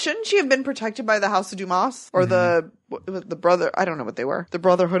 like, shouldn't she have been protected by the House of Dumas? Or the brother, I don't know what they were. The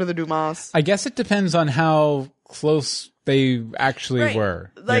Brotherhood of the Dumas. I guess it depends on how close they actually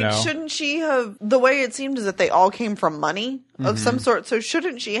were. Like, shouldn't she have, the way it seemed is that they all came from money of some sort. So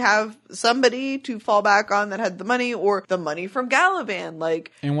shouldn't she have somebody to fall back on that had the money, or the money from Galavan?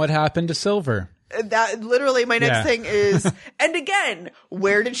 Like, and what happened to Silver? That literally my next thing is, and again,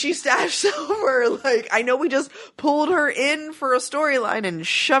 where did she stash Silver? Like, I know we just pulled her in for a storyline and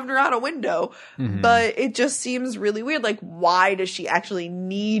shoved her out a window, but it just seems really weird. Like, why does she actually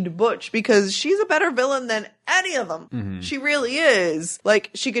need Butch? Because she's a better villain than any of them. She really is. Like,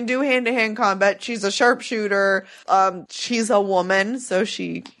 she can do hand-to-hand combat. She's a sharpshooter. She's a woman, so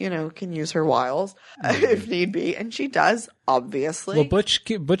she, can use her wiles if need be. And she does, obviously. Well, Butch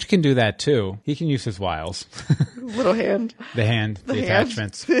can do that too. He can use his wiles. Little hand. The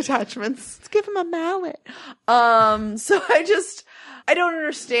attachments. The attachments. Let's give him a mallet. So I don't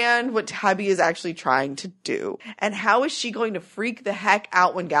understand what Tabby is actually trying to do. And how is she going to freak the heck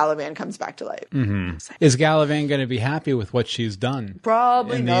out when Galavan comes back to life? Is Galavan going to be happy with what she's done?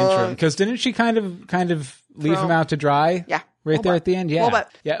 Probably in the not. interim? Because didn't she kind of leave him out to dry? Yeah. Right there at the end? Yeah.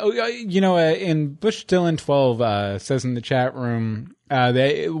 Yeah. And Bush Dylan 12 says in the chat room,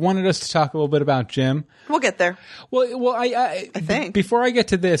 They wanted us to talk a little bit about Jim. We'll get there. Well, I think. Before I get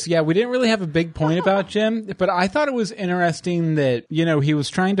to this, we didn't really have a big point about Jim, but I thought it was interesting that, he was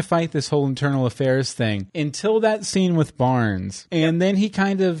trying to fight this whole internal affairs thing until that scene with Barnes. And then he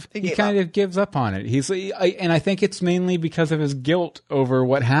kind of gives up on it. And I think it's mainly because of his guilt over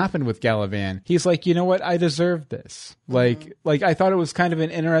what happened with Galavan. He's like, you know what? I deserve this. Like I thought it was kind of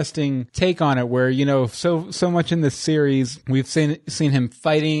an interesting take on it where, so much in this series, we've seen him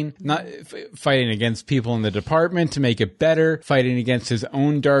fighting against people in the department to make it better, fighting against his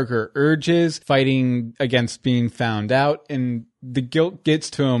own darker urges, fighting against being found out, and the guilt gets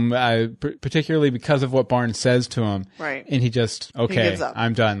to him, particularly because of what Barnes says to him. Right. And he just, okay,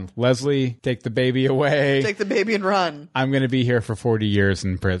 I'm done. Leslie, take the baby away. Take the baby and run. I'm going to be here for 40 years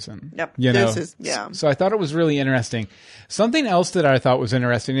in prison. Yep. So I thought it was really interesting. Something else that I thought was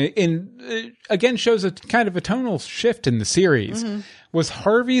interesting, again, shows a kind of a tonal shift in the series. Mm-hmm. Was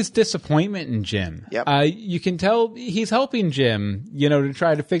Harvey's disappointment in Jim. Yep. You can tell he's helping Jim, to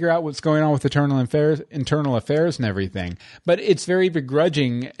try to figure out what's going on with internal affairs and everything. But it's very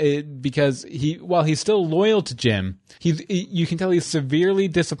begrudging because while he's still loyal to Jim, you can tell he's severely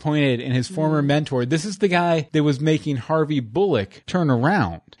disappointed in his former mentor. This is the guy that was making Harvey Bullock turn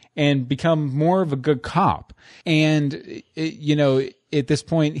around and become more of a good cop. And, at this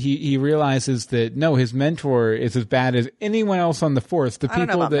point, he realizes that, no, his mentor is as bad as anyone else on the force. I don't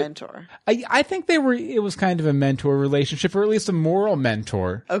know about mentor. I think it was kind of a mentor relationship, or at least a moral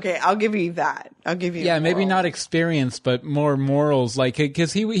mentor. Okay, I'll give you that. Yeah, maybe not experience, but more morals,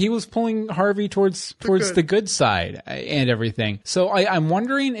 because he was pulling Harvey towards the good side and everything. So I'm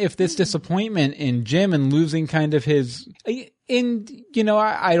wondering if this disappointment in Jim and losing kind of his, I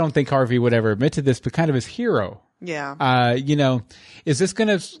don't think Harvey would ever admit to this, but kind of his hero. Yeah. Is this going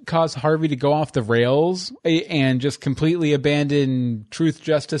to cause Harvey to go off the rails and just completely abandon truth,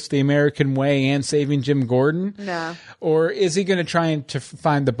 justice, the American way, and saving Jim Gordon? No. Or is he going to try to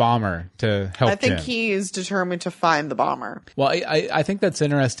find the bomber to help Jim? I think he is determined to find the bomber. Well, I think that's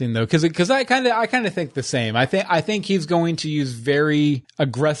interesting though, because I kind of think the same. I think he's going to use very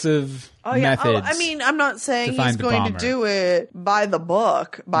aggressive methods. I'm not saying he's going to do it by the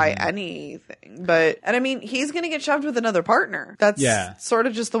book, by anything, but he's going to get shoved with another partner. That's sort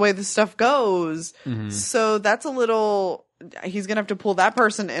of just the way this stuff goes. Mm-hmm. So that's a little. He's going to have to pull that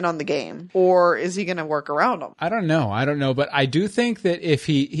person in on the game, or is he going to work around him? I don't know, but I do think that if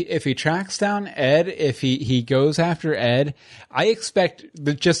he tracks down Ed, if he goes after Ed, I expect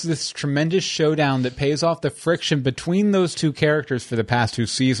just this tremendous showdown that pays off the friction between those two characters for the past 2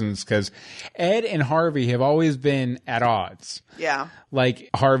 seasons, because Ed and Harvey have always been at odds. Yeah. Like,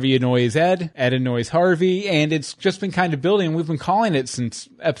 Harvey annoys Ed annoys Harvey, and it's just been kind of building. We've been calling it since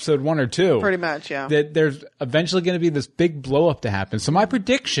episode 1 or 2. Pretty much, yeah. That there's eventually going to be this big blow up to happen. So my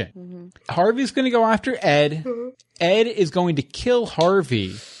prediction, Harvey's going to go after Ed. Ed is going to kill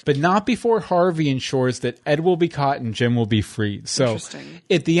Harvey, but not before Harvey ensures that Ed will be caught and Jim will be freed. So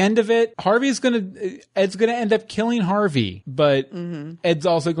at the end of it, Ed's going to end up killing Harvey, but Ed's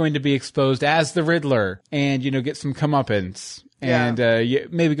also going to be exposed as the Riddler and, get some comeuppance. And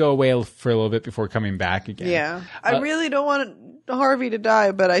maybe go away for a little bit before coming back again. Yeah. I really don't want Harvey to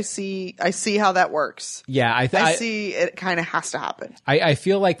die, but I see how that works. Yeah. I see it kind of has to happen. I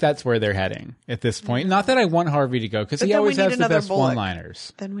feel like that's where they're heading at this point. Not that I want Harvey to go, because he always has the best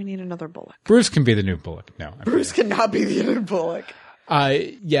one-liners. Then we need another Bullock. Bruce can be the new Bullock. No. Bruce cannot be the new Bullock.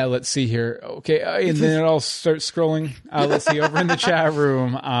 Let's see here. Okay, and then it all starts scrolling. Let's see, over in the chat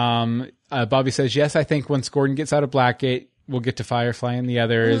room, Bobby says, yes, I think once Gordon gets out of Blackgate, we'll get to Firefly and the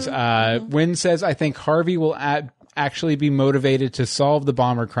others. Wynn says, I think Harvey will actually be motivated to solve the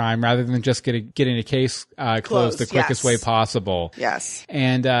bomber crime rather than just getting a case closed the quickest way possible. Yes.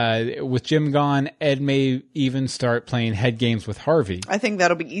 And with Jim gone, Ed may even start playing head games with Harvey. I think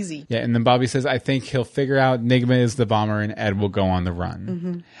that'll be easy. Yeah, and then Bobby says, I think he'll figure out Nigma is the bomber and Ed will go on the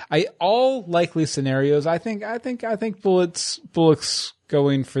run. All likely scenarios, I think Bullock's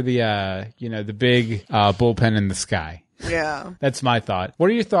going for the big bullpen in the sky. Yeah. That's my thought.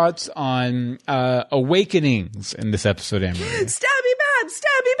 What are your thoughts on awakenings in this episode, Amory? Stabby Babs!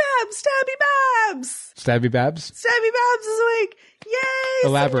 Stabby Babs! Stabby Babs! Stabby Babs? Stabby Babs is awake! Yay!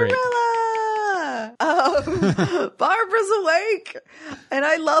 Elaborate. Cinderella! Barbara's awake! And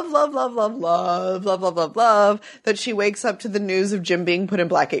I love that she wakes up to the news of Jim being put in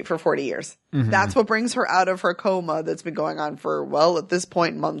Blackgate for 40 years. That's what brings her out of her coma that's been going on for, well, at this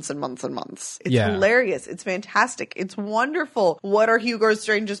point, months and months and months. It's hilarious. It's fantastic. It's wonderful. What are Hugo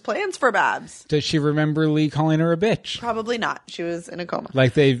Strange's plans for Babs? Does she remember Lee calling her a bitch? Probably not. She was in a coma.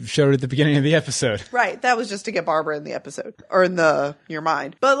 Like they showed at the beginning of the episode. Right. That was just to get Barbara in the episode. Or in your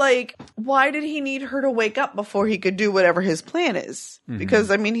mind. But, like, why did he need her to wake up before he could do whatever his plan is?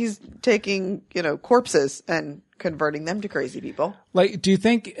 Because, I mean, he's taking, corpses and converting them to crazy people. Like, do you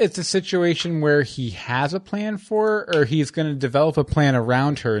think it's a situation where he has a plan for her, or he's going to develop a plan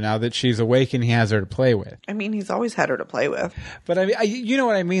around her now that she's awake and he has her to play with? I mean, he's always had her to play with. But I mean, you know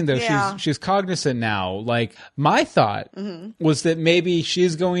what I mean, though. Yeah. She's cognizant now. Like, my thought was that maybe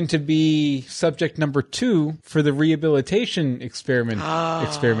she's going to be subject number 2 for the rehabilitation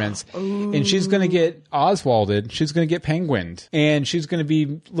experiments. Ooh. And she's going to get Oswalded. She's going to get penguined. And she's going to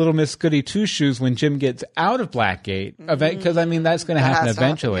be Little Miss Goody Two-Shoes when Jim gets out of Blackgate. Because, I mean, that's going to happen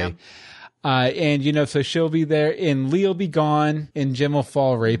eventually. And, so she'll be there and Lee will be gone and Jim will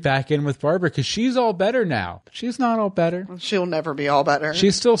fall right back in with Barbara because she's all better now. But she's not all better. She'll never be all better.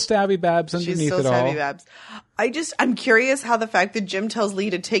 She's still Stabby Babs underneath it all. Stabby Babs. I'm curious how the fact that Jim tells Lee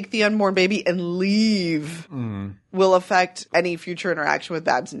to take the unborn baby and leave will affect any future interaction with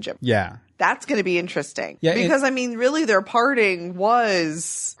Babs and Jim. Yeah. That's going to be interesting. Yeah, because, really, their parting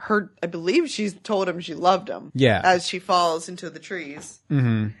was her, I believe she told him she loved him. Yeah. As she falls into the trees.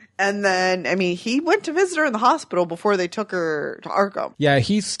 Mm-hmm. And then, he went to visit her in the hospital before they took her to Arkham. Yeah,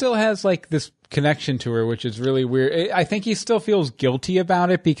 he still has, like, this connection to her, which is really weird. I think he still feels guilty about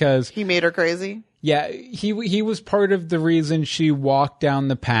it because... He made her crazy? Yeah, he was part of the reason she walked down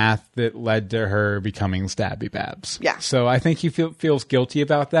the path that led to her becoming Stabby Babs. Yeah. So I think he feels guilty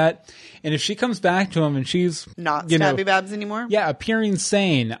about that. And if she comes back to him and she's... Not Stabby Babs anymore? Yeah, appearing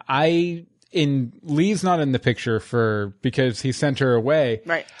sane, Lee's not in the picture because he sent her away.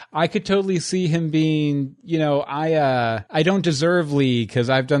 Right. I could totally see him being, I don't deserve Lee because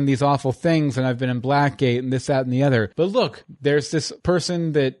I've done these awful things and I've been in Blackgate and this, that, and the other. But look, there's this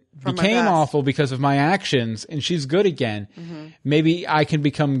person that became awful because of my actions and she's good again. Mm-hmm. Maybe I can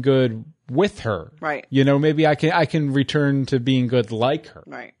become good with her. Right. Maybe I can return to being good like her.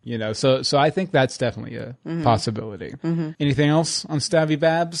 Right. So I think that's definitely a possibility. Mm-hmm. Anything else on Stabby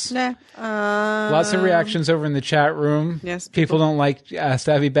Babs? Nah. Lots of reactions over in the chat room. Yes. People don't like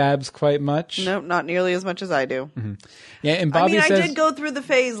Stabby Babs quite much. Nope, not nearly as much as I do. Mm-hmm. Yeah, and Bobby says... I did go through the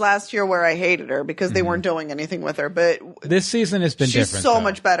phase last year where I hated her because they weren't doing anything with her, but... This season has been different, She's so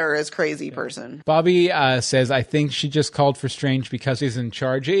much better as crazy person. Bobby says, I think she just called for Strange because he's in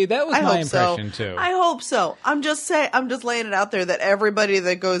charge. Hey, that was my impression, too. I hope so. I'm just laying it out there that everybody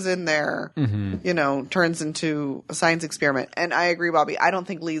that goes in there, turns into a science experiment. And I agree, Bobby. I don't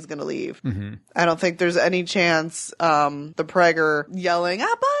think Lee's going to leave. Mm-hmm. I don't think there's any chance the Prager yelling, but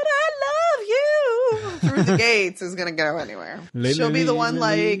I love you through the gates is going to go anywhere. She'll be the one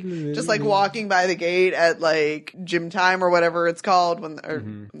just walking by the gate at gym time or whatever it's called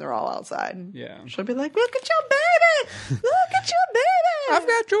when they're all outside. Yeah. She'll be like, look at your baby! Look at your baby! I've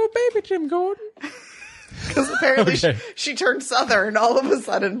got your baby, Jim Gordon. Because apparently she turned Southern all of a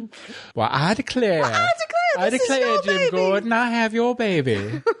sudden. Well, I declare, Jim Gordon, I have your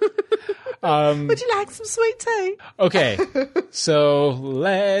baby. Would you like some sweet tea? Okay, so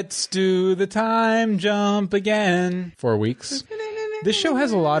let's do the time jump again. 4 weeks. This show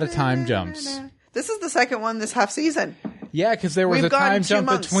has a lot of time jumps. This is the second one this half season. Yeah, because there was a time jump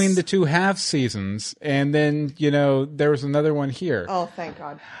between the 2 half seasons, and then there was another one here. Oh, thank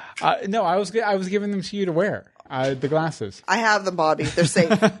God. No, I was giving them to you to wear. The glasses. I have them, Bobby. They're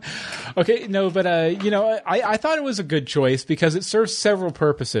safe. Okay, no, but I thought it was a good choice because it serves several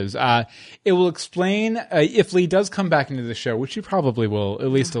purposes. It will explain if Lee does come back into the show, which she probably will, at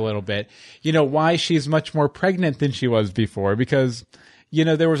least a little bit. Why she's much more pregnant than she was before because.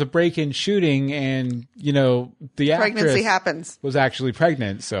 There was a break in shooting and, the pregnancy happens. Was actually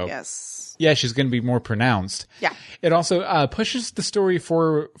pregnant. So, yes. Yeah, she's going to be more pronounced. Yeah. It also pushes the story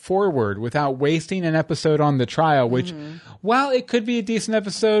forward without wasting an episode on the trial, which, while it could be a decent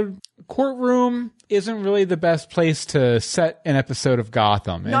episode, courtroom isn't really the best place to set an episode of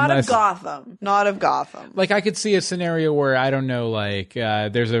Gotham. Not of Gotham. Like, I could see a scenario where, I don't know,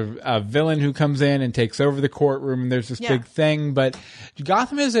 there's a villain who comes in and takes over the courtroom and there's this big thing. But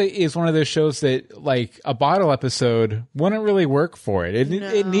Gotham is one of those shows that, a bottle episode wouldn't really work for it.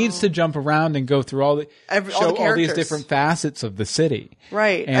 It needs to jump around and go through all these different facets of the city.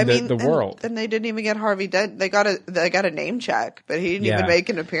 Right. And the world. And they didn't even get Harvey Dent. They got a name check, but he didn't even make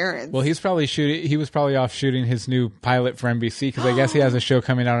an appearance. Well, Well, he was probably off shooting his new pilot for NBC because I guess he has a show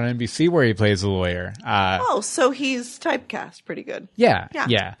coming out on NBC where he plays a lawyer. So he's typecast pretty good. Yeah.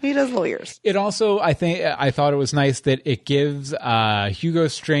 He does lawyers. It also, I thought it was nice that it gives Hugo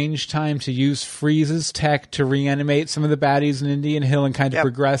Strange time to use Freeze's tech to reanimate some of the baddies in Indian Hill and kind of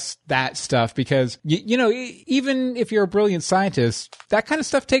progress that stuff because, even if you're a brilliant scientist, that kind of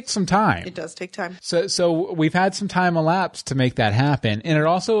stuff takes some time. It does take time. So we've had some time elapsed to make that happen. And it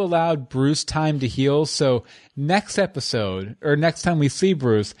also allowed Bruce time to heal. So next episode, or next time we see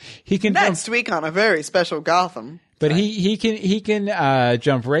Bruce, he can next week on a very special Gotham. But he can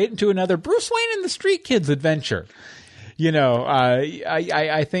jump right into another Bruce Wayne and the Street Kids adventure.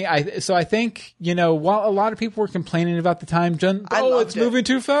 I think, while a lot of people were complaining about the time, it's moving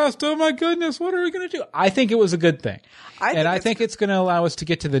too fast. Oh my goodness, what are we going to do? I think it was a good thing. I think it's going to allow us to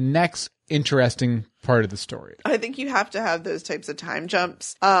get to the next interesting part of the story. I think you have to have those types of time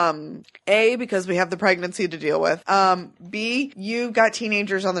jumps. A, because we have the pregnancy to deal with. B, you've got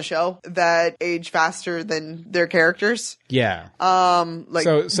teenagers on the show that age faster than their characters. Yeah.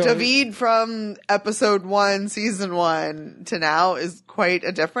 David from episode 1, season 1 to now is quite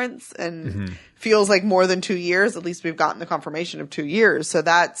a difference and feels like more than 2 years. At least we've gotten the confirmation of 2 years. So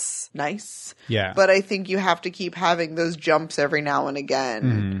that's nice. Yeah. But I think you have to keep having those jumps every now and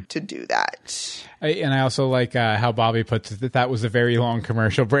again to do that. I also like how Bobby puts it that was a very long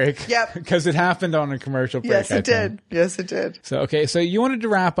commercial break. Yep. Because it happened on a commercial break. Yes, it did. Yes, it did. So you wanted to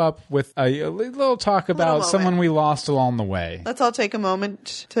wrap up with a little talk about someone we lost along the way. Let's all take a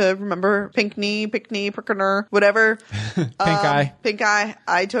moment to remember Pinkney, Prickener, whatever. Pink Eye. Pink Eye.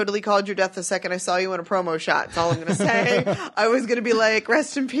 I totally called your death the second I saw you in a promo shot. That's all I'm going to say. I was going to be like,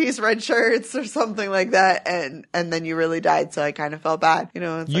 rest in peace, red shirts or something like that. And then you really died. So I kind of felt bad.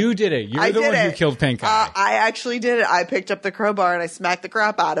 You did it. You're the one who killed Pink Eye. I actually did it. I picked up the crowbar and I smacked the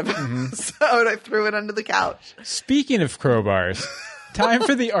crap out of it. So I threw it under the couch. Speaking of crowbars, time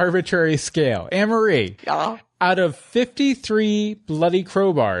for the arbitrary scale. Anne-Marie, out of 53 bloody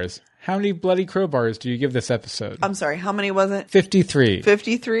crowbars, how many bloody crowbars do you give this episode? I'm sorry, how many was it? 53.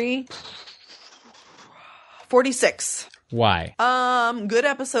 53? 46. Why? Good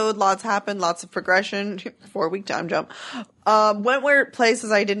episode. Lots happened. Lots of progression. 4-week time jump. Went where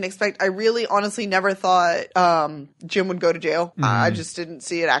places I didn't expect. I really honestly never thought, Jim would go to jail. I just didn't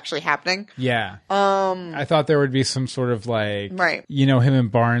see it actually happening. Yeah. I thought there would be some sort of right. Him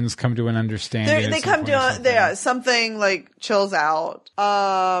and Barnes come to an understanding. They come to something like chills out.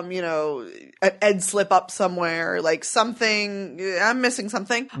 Ed slip up somewhere, like something. I'm missing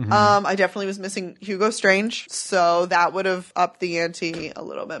something. I definitely was missing Hugo Strange. So that would have upped the ante a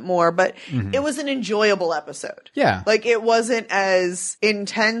little bit more, but it was an enjoyable episode. Yeah. Like it wasn't as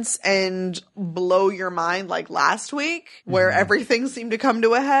intense and blow your mind like last week where everything seemed to come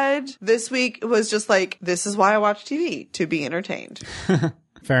to a head. This week it was just like, this is why I watch TV, to be entertained.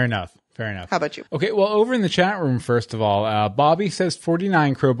 Fair enough. How about you? Okay, well, over in the chat room, first of all, Bobby says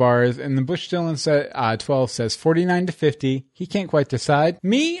 49 crowbars, and the Bush Dylan 12 says 49 to 50. He can't quite decide.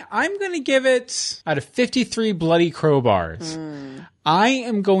 Me, I'm going to give it, out of 53 bloody crowbars, I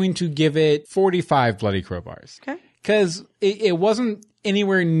am going to give it 45 bloody crowbars. Okay. Because it wasn't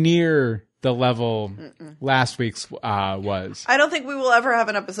anywhere near the level last week's was. I don't think we will ever have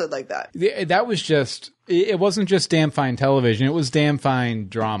an episode like that. That was just... It wasn't just damn fine television. It was damn fine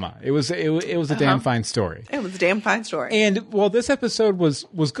drama. It was a damn fine story. It was a damn fine story. And this episode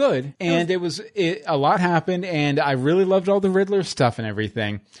was good, and a lot happened, and I really loved all the Riddler stuff and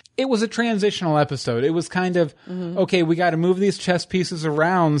everything. It was a transitional episode. It was kind of okay. We got to move these chess pieces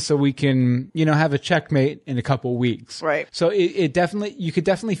around so we can have a checkmate in a couple weeks. Right. So it definitely, you could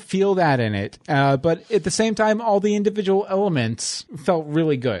definitely feel that in it. But at the same time, all the individual elements felt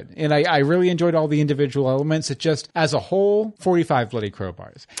really good, and I really enjoyed all the individual elements. It just, as a whole, 45 bloody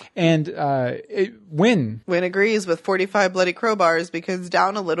crowbars. And Wynn agrees with 45 bloody crowbars, because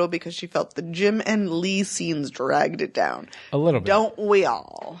down a little, because she felt the Jim and Lee scenes dragged it down. A little bit. Don't we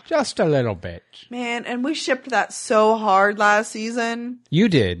all? Just a little bit. Man, and we shipped that so hard last season. You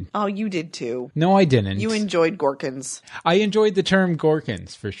did. Oh, you did too. No, I didn't. You enjoyed Gorkins. I enjoyed the term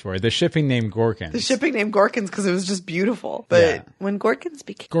Gorkins, for sure. The shipping name Gorkins. The shipping name Gorkins, because it was just beautiful. But when Gorkins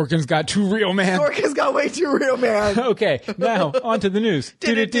became... Gorkins got too real, man. Gorkins got way too real, man. Okay, now on to the news.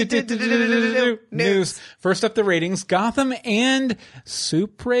 News. First up, the ratings. Gotham and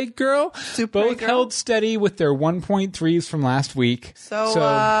Supergirl both held steady with their 1.3s from last week.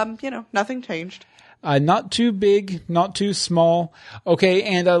 So nothing changed. Not too big, not too small. Okay,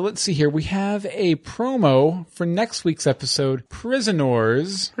 and let's see here. We have a promo for next week's episode,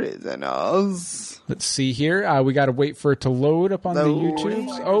 Prisoners. Let's see here. We got to wait for it to load up on the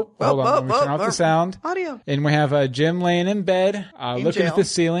YouTubes. Oh, hold on. Let me turn off the sound. Audio. And we have Jim laying in bed, looking at the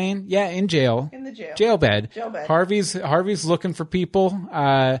ceiling. Yeah, in jail. In the jail. Jail bed. Jail-bed. Harvey's looking for people.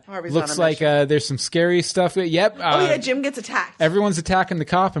 Looks like there's some scary stuff. Yep. Jim gets attacked. Everyone's attacking the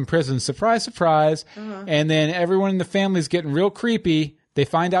cop in prison. Surprise, surprise. And then everyone in the family's getting real creepy. They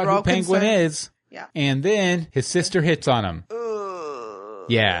find out who Penguin is. Yeah. And then his sister hits on him.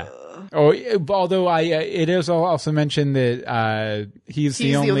 Yeah. Oh, although it is also mentioned that he's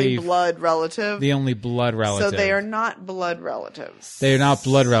the only blood relative. The only blood relative. So they are not blood relatives. They are not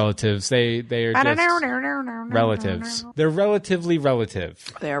blood relatives. They are just relatives. They're relatively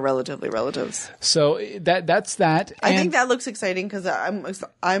relative. They are relatively relatives. So that's that. I think that looks exciting because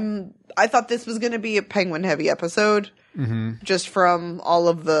I thought this was going to be a Penguin heavy episode. Just from all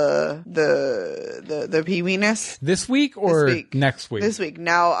of the Pee-wee-ness. This week or next week? This week.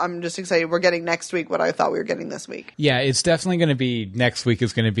 Now I'm just excited. We're getting next week what I thought we were getting this week. Yeah, it's definitely going to be next week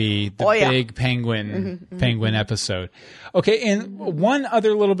is going to be the big Penguin episode. Okay, and one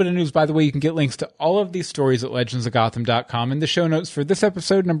other little bit of news, by the way, you can get links to all of these stories at legendsofgotham.com in the show notes for this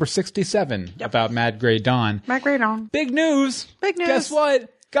episode, number 67, about Mad Grey Dawn. Mad Grey Dawn. Big news. Big news. Guess what?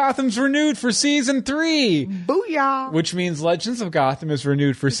 Gotham's renewed for season 3. Booyah. Which means Legends of Gotham is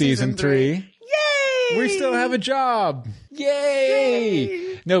renewed for season 3. Yay! We still have a job.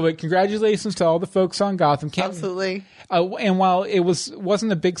 Yay! No, but congratulations to all the folks on Gotham. Absolutely. And while it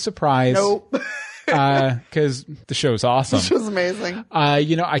wasn't a big surprise. Nope. Because the show's awesome. The show's amazing.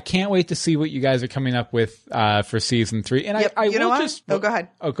 I can't wait to see what you guys are coming up with for season 3. And I will just... go ahead.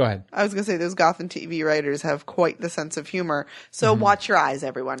 Oh, go ahead. I was going to say, those Gotham TV writers have quite the sense of humor. So watch your eyes,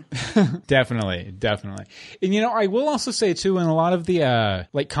 everyone. Definitely. And, I will also say, too, in a lot of the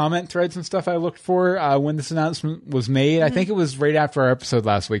comment threads and stuff I looked for when this announcement was made, I think it was right after our episode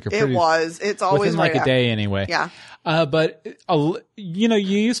last week. It was. It's always within a day anyway. Yeah. But you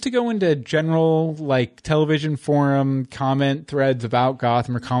used to go into general television forum comment threads about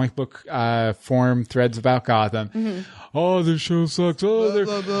Gotham or comic book forum threads about Gotham. Oh, this show sucks. Oh,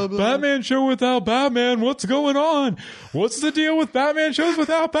 blah, blah, blah. Batman show without Batman. What's going on? What's the deal with Batman shows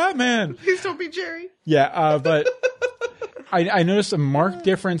without Batman? Please don't be Jerry. Yeah, but I noticed a marked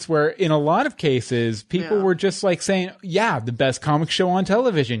difference where in a lot of cases, people were just saying, yeah, the best comic show on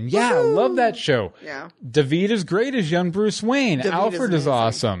television. Yeah, love that show. Yeah. David is great as young Bruce Wayne. Alfred is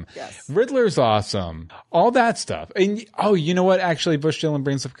awesome. Yes. Riddler's awesome. All that stuff. And, you know what? Actually, Bush Dillon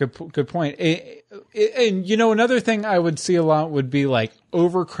brings up a good point. And, another thing I would see a lot would be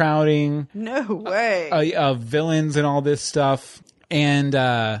overcrowding. No way. Of villains and all this stuff. And,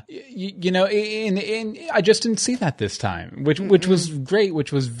 and I just didn't see that this time, which was great,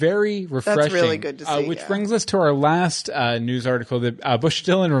 which was very refreshing. That's really good to see. Which brings us to our last news article that Bush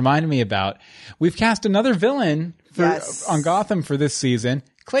Dillon reminded me about. We've cast another villain on Gotham for this season.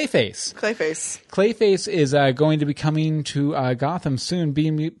 Clayface. Clayface is going to be coming to Gotham soon,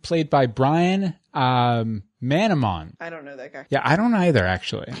 being played by Brian Manamon. I don't know that guy. Yeah, I don't either,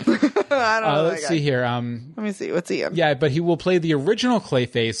 actually. I don't know that guy. Let's see here. Let me see. What's he in? Yeah, but he will play the original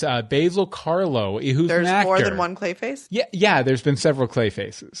Clayface, Basil Carlo, who's an actor. There's more than one Clayface? Yeah, there's been several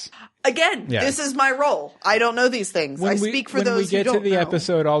Clayfaces. Again, this is my role. I don't know these things. I speak for those who don't know. When we get to the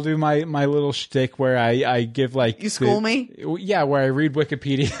episode, I'll do my little shtick where I give You school me? Yeah, where I read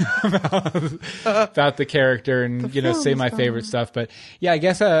Wikipedia about the character and, say my favorite stuff. But yeah, I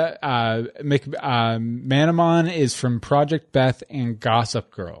guess Manamon is from Project Beth and Gossip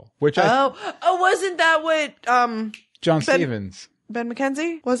Girl. Which wasn't that what John Stevens. Ben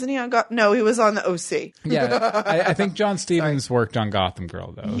McKenzie? Wasn't he on No, he was on the OC. Yeah, I think John Stevens worked on Gotham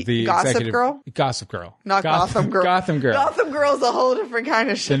Girl, though. The Gossip Girl? Gossip Girl. Not Gotham Girl. Gotham Girl. Gotham Girl's a whole different kind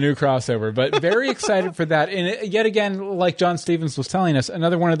of shit. The new crossover. But very excited for that. And yet again, like John Stevens was telling us,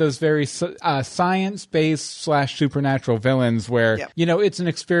 another one of those very science-based / supernatural villains where, it's an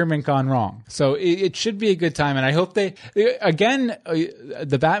experiment gone wrong. So it should be a good time. And I hope the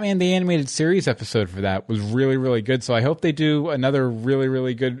Batman the Animated Series episode for that was really, really good. So I hope they do another really,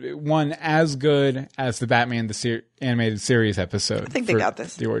 really good one, as good as the Batman the Animated Series episode. I think they got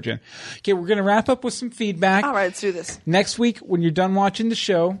this. The origin. Okay, we're going to wrap up with some feedback. All right, let's do this. Next week, when you're done watching the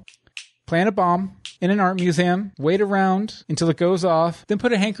show, plant a bomb in an art museum, wait around until it goes off, then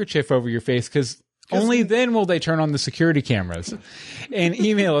put a handkerchief over your face because Only then will they turn on the security cameras. And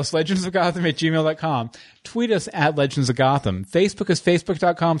email us, legendsofgotham@gmail.com. Tweet us at Legends of Gotham. Facebook is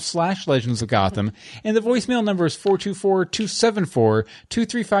facebook.com/Legends of Gotham. And the voicemail number is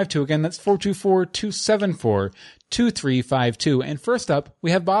 424-274-2352. Again, that's 424-274-2352. And first up,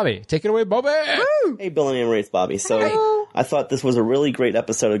 we have Bobby. Take it away, Bobby! Woo! Hey, Bill and Anne Ray, it's Bobby. So I thought this was a really great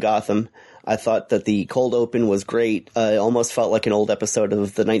episode of Gotham. I thought that the cold open was great. It almost felt like an old episode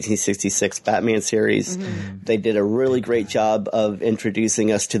of the 1966 Batman series. Mm-hmm. They did a really great job of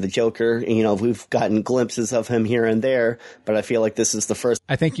introducing us to the Joker. You know, we've gotten glimpses of him here and there, but I feel like this is the first.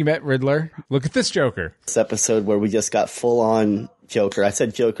 I think you met Riddler. Look at this Joker. This episode where we just got full on Joker. I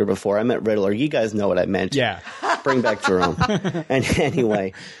said Joker before. I meant Riddler. You guys know what I meant. Yeah. Bring back Jerome. And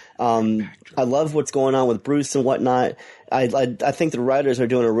anyway, I love what's going on with Bruce and whatnot. I think the writers are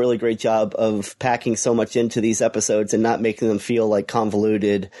doing a really great job of packing so much into these episodes and not making them feel like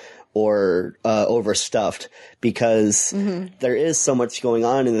convoluted or overstuffed, because there is so much going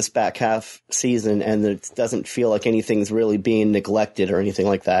on in this back half season, and it doesn't feel like anything's really being neglected or anything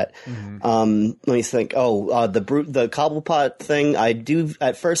like that. Let me think. The Cobblepot thing.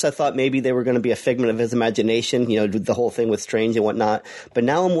 At first I thought maybe they were going to be a figment of his imagination, you know, the whole thing with Strange and whatnot. But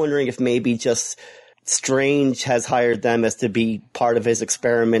now I'm wondering if maybe just Strange has hired them as to be part of his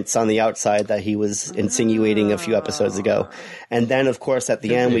experiments on the outside that he was insinuating a few episodes ago. And then, of course, at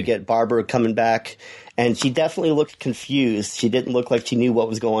the end, we get Barbara coming back, and she definitely looked confused. She didn't look like she knew what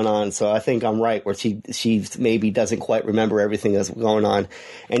was going on. So I think I'm right, where she maybe doesn't quite remember everything that's going on.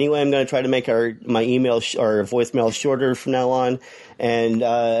 Anyway, I'm going to try to make my email or voicemail shorter from now on. And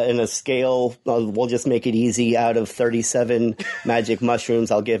in a scale, we'll just make it easy. Out of 37 magic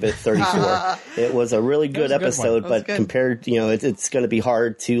mushrooms, I'll give it 34. It was a really good episode, but compared, you know, it's going to be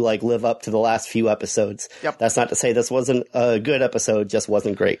hard to like live up to the last few episodes. Yep. That's not to say this wasn't a good episode, just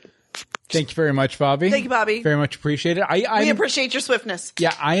wasn't great. Thank you very much, Bobby. Thank you, Bobby. Very much appreciate it. We appreciate your swiftness.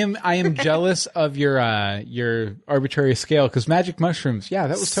 Yeah, I am jealous of your arbitrary scale, because magic mushrooms, yeah,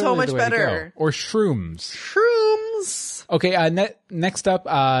 that was totally so much the way better. To go. Or shrooms. Okay, next up,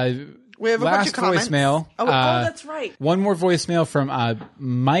 we have a bunch of comments. Voicemail. Oh, that's right. One more voicemail from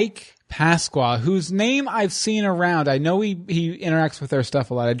Mike Pasqua, whose name I've seen around. I know he interacts with our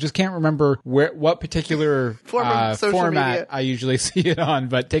stuff a lot. I just can't remember what particular format I usually see it on,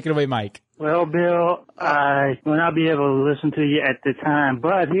 but take it away, Mike. Well, Bill, I will not be able to listen to you at the time,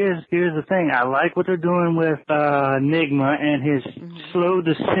 but here's the thing. I like what they're doing with Enigma and his slow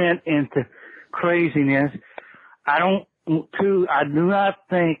descent into craziness. I do not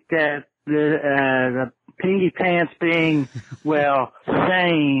think that the Pinky Pants being,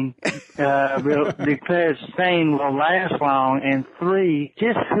 sane, declared sane will last long. And 3,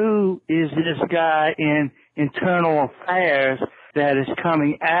 just who is this guy in internal affairs that is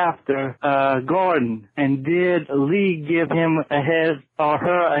coming after Gordon? And did Lee give him a heads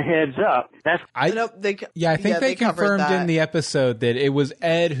up? I think they confirmed in the episode that it was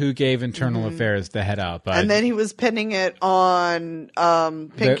Ed who gave internal affairs the head up. And then he was pinning it on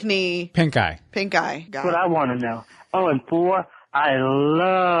Pink Eye. That's what I want to know. Oh, and 4, I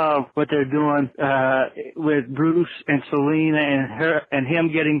love what they're doing with Bruce and Selena and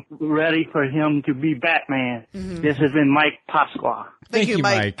him getting ready for him to be Batman. This has been Mike Pasqua. Thank you,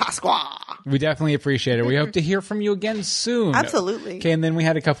 Mike Pasqua. We definitely appreciate it. We hope to hear from you again soon. Absolutely. Okay, and then we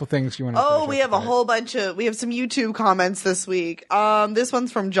had a couple things you want to we have we have some YouTube comments this week. This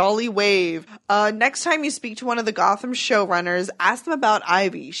one's from Jolly Wave. Next time you speak to one of the Gotham showrunners, ask them about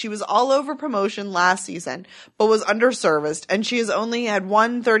Ivy. She was all over promotion last season, but was underserviced, and she has only had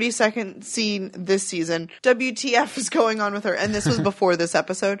one 30-second scene this season. WTF is going on with her? And this was before this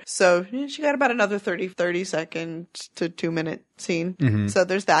episode. So she got about another 30-second to 2-minute scene. So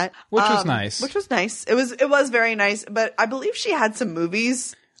there's that. Which was nice. It was very nice, but I believe she had some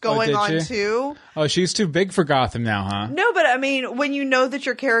movies going on too. Oh, she's too big for Gotham now, huh? No, but I mean, when you know that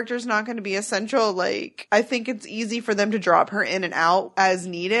your character's not going to be essential, like, I think it's easy for them to drop her in and out as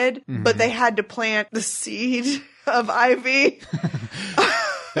needed, but they had to plant the seed of Ivy.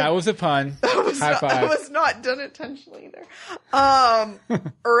 That was a pun. High five. That was not done intentionally either.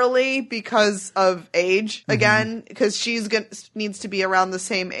 Early because of age, again, because she's needs to be around the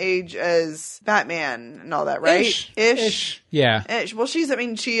same age as Batman and all that, right? Ish. Yeah. Ish. Well, she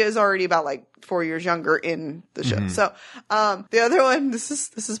is already about like 4 years younger in the show. So, the other one, this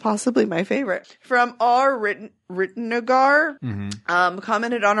is possibly my favorite, from R. Rittenagar,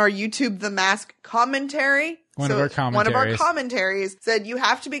 commented on our YouTube The Mask commentary. One of our commentaries said, "You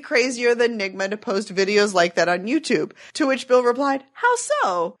have to be crazier than Enigma to post videos like that on YouTube." To which Bill replied, "How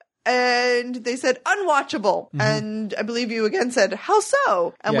so?" And they said unwatchable. And I believe you again said, how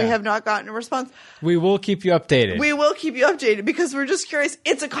so? And we have not gotten a response. We will keep you updated. We will keep you updated because we're just curious.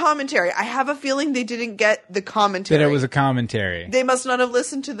 It's a commentary. I have a feeling they didn't get the commentary. That it was a commentary. They must not have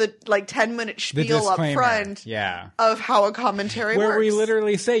listened to the 10-minute spiel up front of how a commentary works. Where we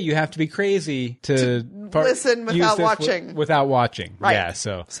literally say you have to be crazy to listen without watching. Without watching. Right. Yeah,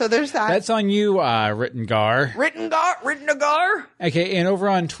 so there's that. That's on you, Rittengar. Rittengar. Okay, and over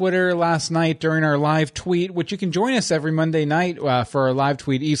on Twitter last night during our live tweet, which you can join us every Monday night for our live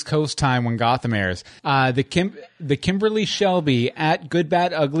tweet East Coast time when Gotham airs. The Kimberly Shelby at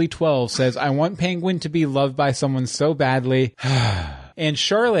GoodBadUgly12 says, I want Penguin to be loved by someone so badly. And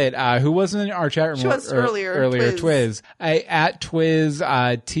Charlotte, who wasn't in our chat room she was earlier Twiz, at Twiz,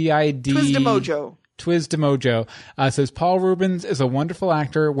 TID. Twiz Demojo, says Paul Rubens is a wonderful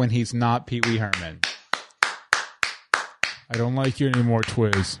actor when he's not Pee Wee Herman. I don't like you anymore,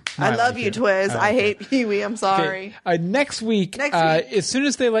 Twiz. I love you, Twiz. I hate Pee-wee. I'm sorry. Okay. Next week, as soon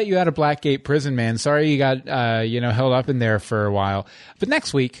as they let you out of Blackgate Prison, man, sorry you got, held up in there for a while. But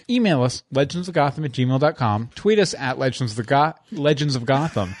next week, email us, legendsofgotham@gmail.com. Tweet us at Legends of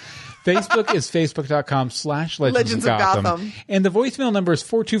Gotham. Facebook is facebook.com/Legends of Gotham. And the voicemail number is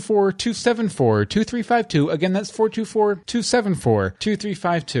 424-274-2352. Again, that's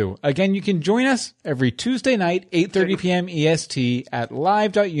 424-274-2352. Again, you can join us every Tuesday night, 8:30 p.m. EST at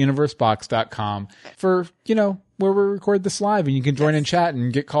live.universebox.com for, where we record this live, and you can join in chat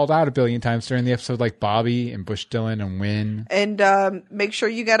and get called out a billion times during the episode, like Bobby and Bush Dillon and Win. And make sure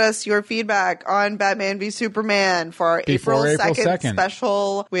you get us your feedback on Batman v Superman for our April 2nd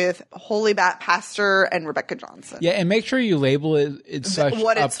special with Holy Bat Pastor and Rebecca Johnson. Yeah, and make sure you label it such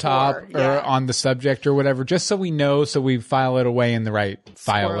up top or on the subject or whatever, just so we know, so we file it away in the right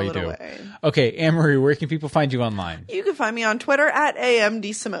file we do. Okay, Anne-Marie, where can people find you online? You can find me on Twitter at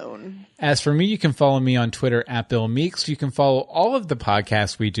AMDSimone. As for me, you can follow me on Twitter at Bill Meeks. You can follow all of the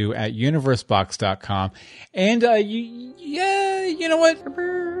podcasts we do at universebox.com. And, you know what?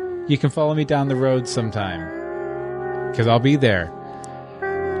 You can follow me down the road sometime, because I'll be there.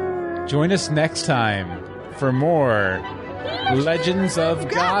 Join us next time for more Legends of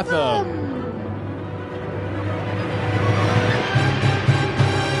Gotham.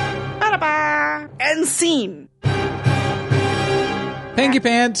 And scene. Panky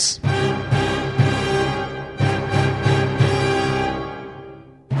Pants.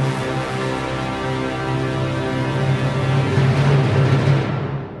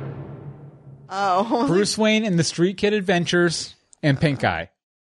 Oh. Bruce Wayne and the Street Kid Adventures and Pink Eye.